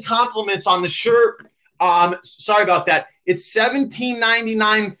many compliments on the shirt. Sorry about that. It's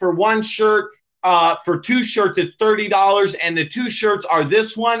 $17.99 for one shirt. For two shirts, it's $30. And the two shirts are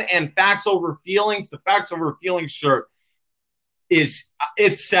this one and Facts Over Feelings. The Facts Over Feelings shirt it's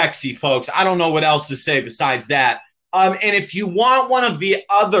sexy, folks. I don't know what else to say besides that. And if you want one of the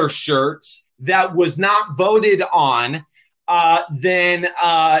other shirts that was not voted on, then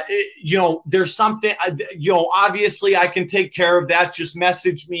there's something, obviously I can take care of that. Just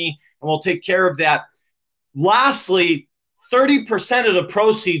message me and we'll take care of that. Lastly, 30% of the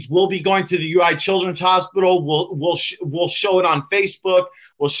proceeds will be going to the UI Children's Hospital. We'll show it on Facebook.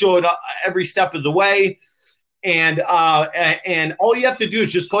 We'll show it every step of the way. And all you have to do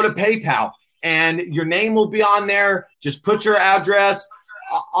is just go to PayPal and your name will be on there. Just put your address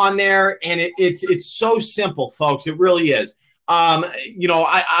on there. And it's so simple, folks. It really is.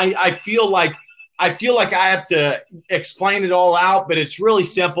 I feel like I have to explain it all out, but it's really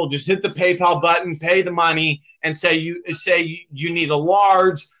simple. Just hit the PayPal button, pay the money, and say you need a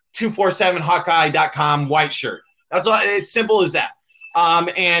large 247hawkeye.com white shirt. That's all. It's simple as that.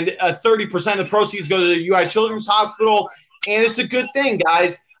 And 30% of the proceeds go to the UI Children's Hospital, and it's a good thing,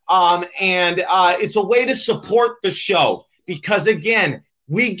 guys. It's a way to support the show because, again,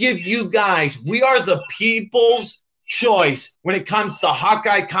 we give you guys, we are the people's choice when it comes to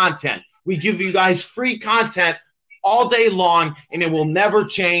Hawkeye content. We give you guys free content all day long, and it will never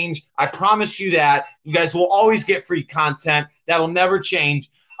change. I promise you that. You guys will always get free content. That will never change.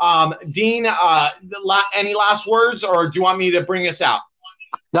 Dean, any last words, or do you want me to bring us out?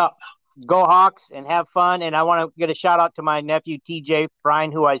 No, go Hawks and have fun. And I want to get a shout out to my nephew, TJ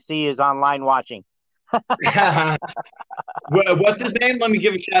Frine, who I see is online watching. What's his name? Let me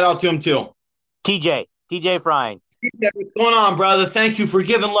give a shout out to him too. TJ Frine. What's going on, brother? Thank you for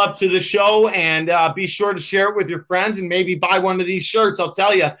giving love to the show, and be sure to share it with your friends and maybe buy one of these shirts. I'll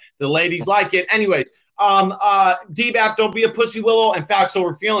tell you, the ladies like it. Anyways, DBAP, don't be a pussy willow, and facts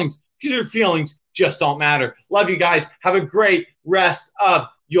over feelings, because your feelings just don't matter. Love you guys. Have a great rest of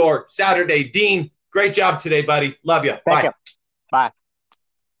your Saturday. Dean, great job today, buddy. Love you. Thank you. Bye.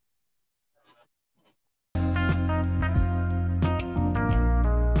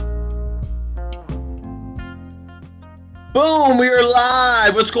 Boom, we are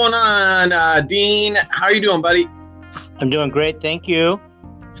live. What's going on, Dean? How are you doing, buddy? I'm doing great. Thank you.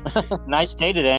 Nice day today.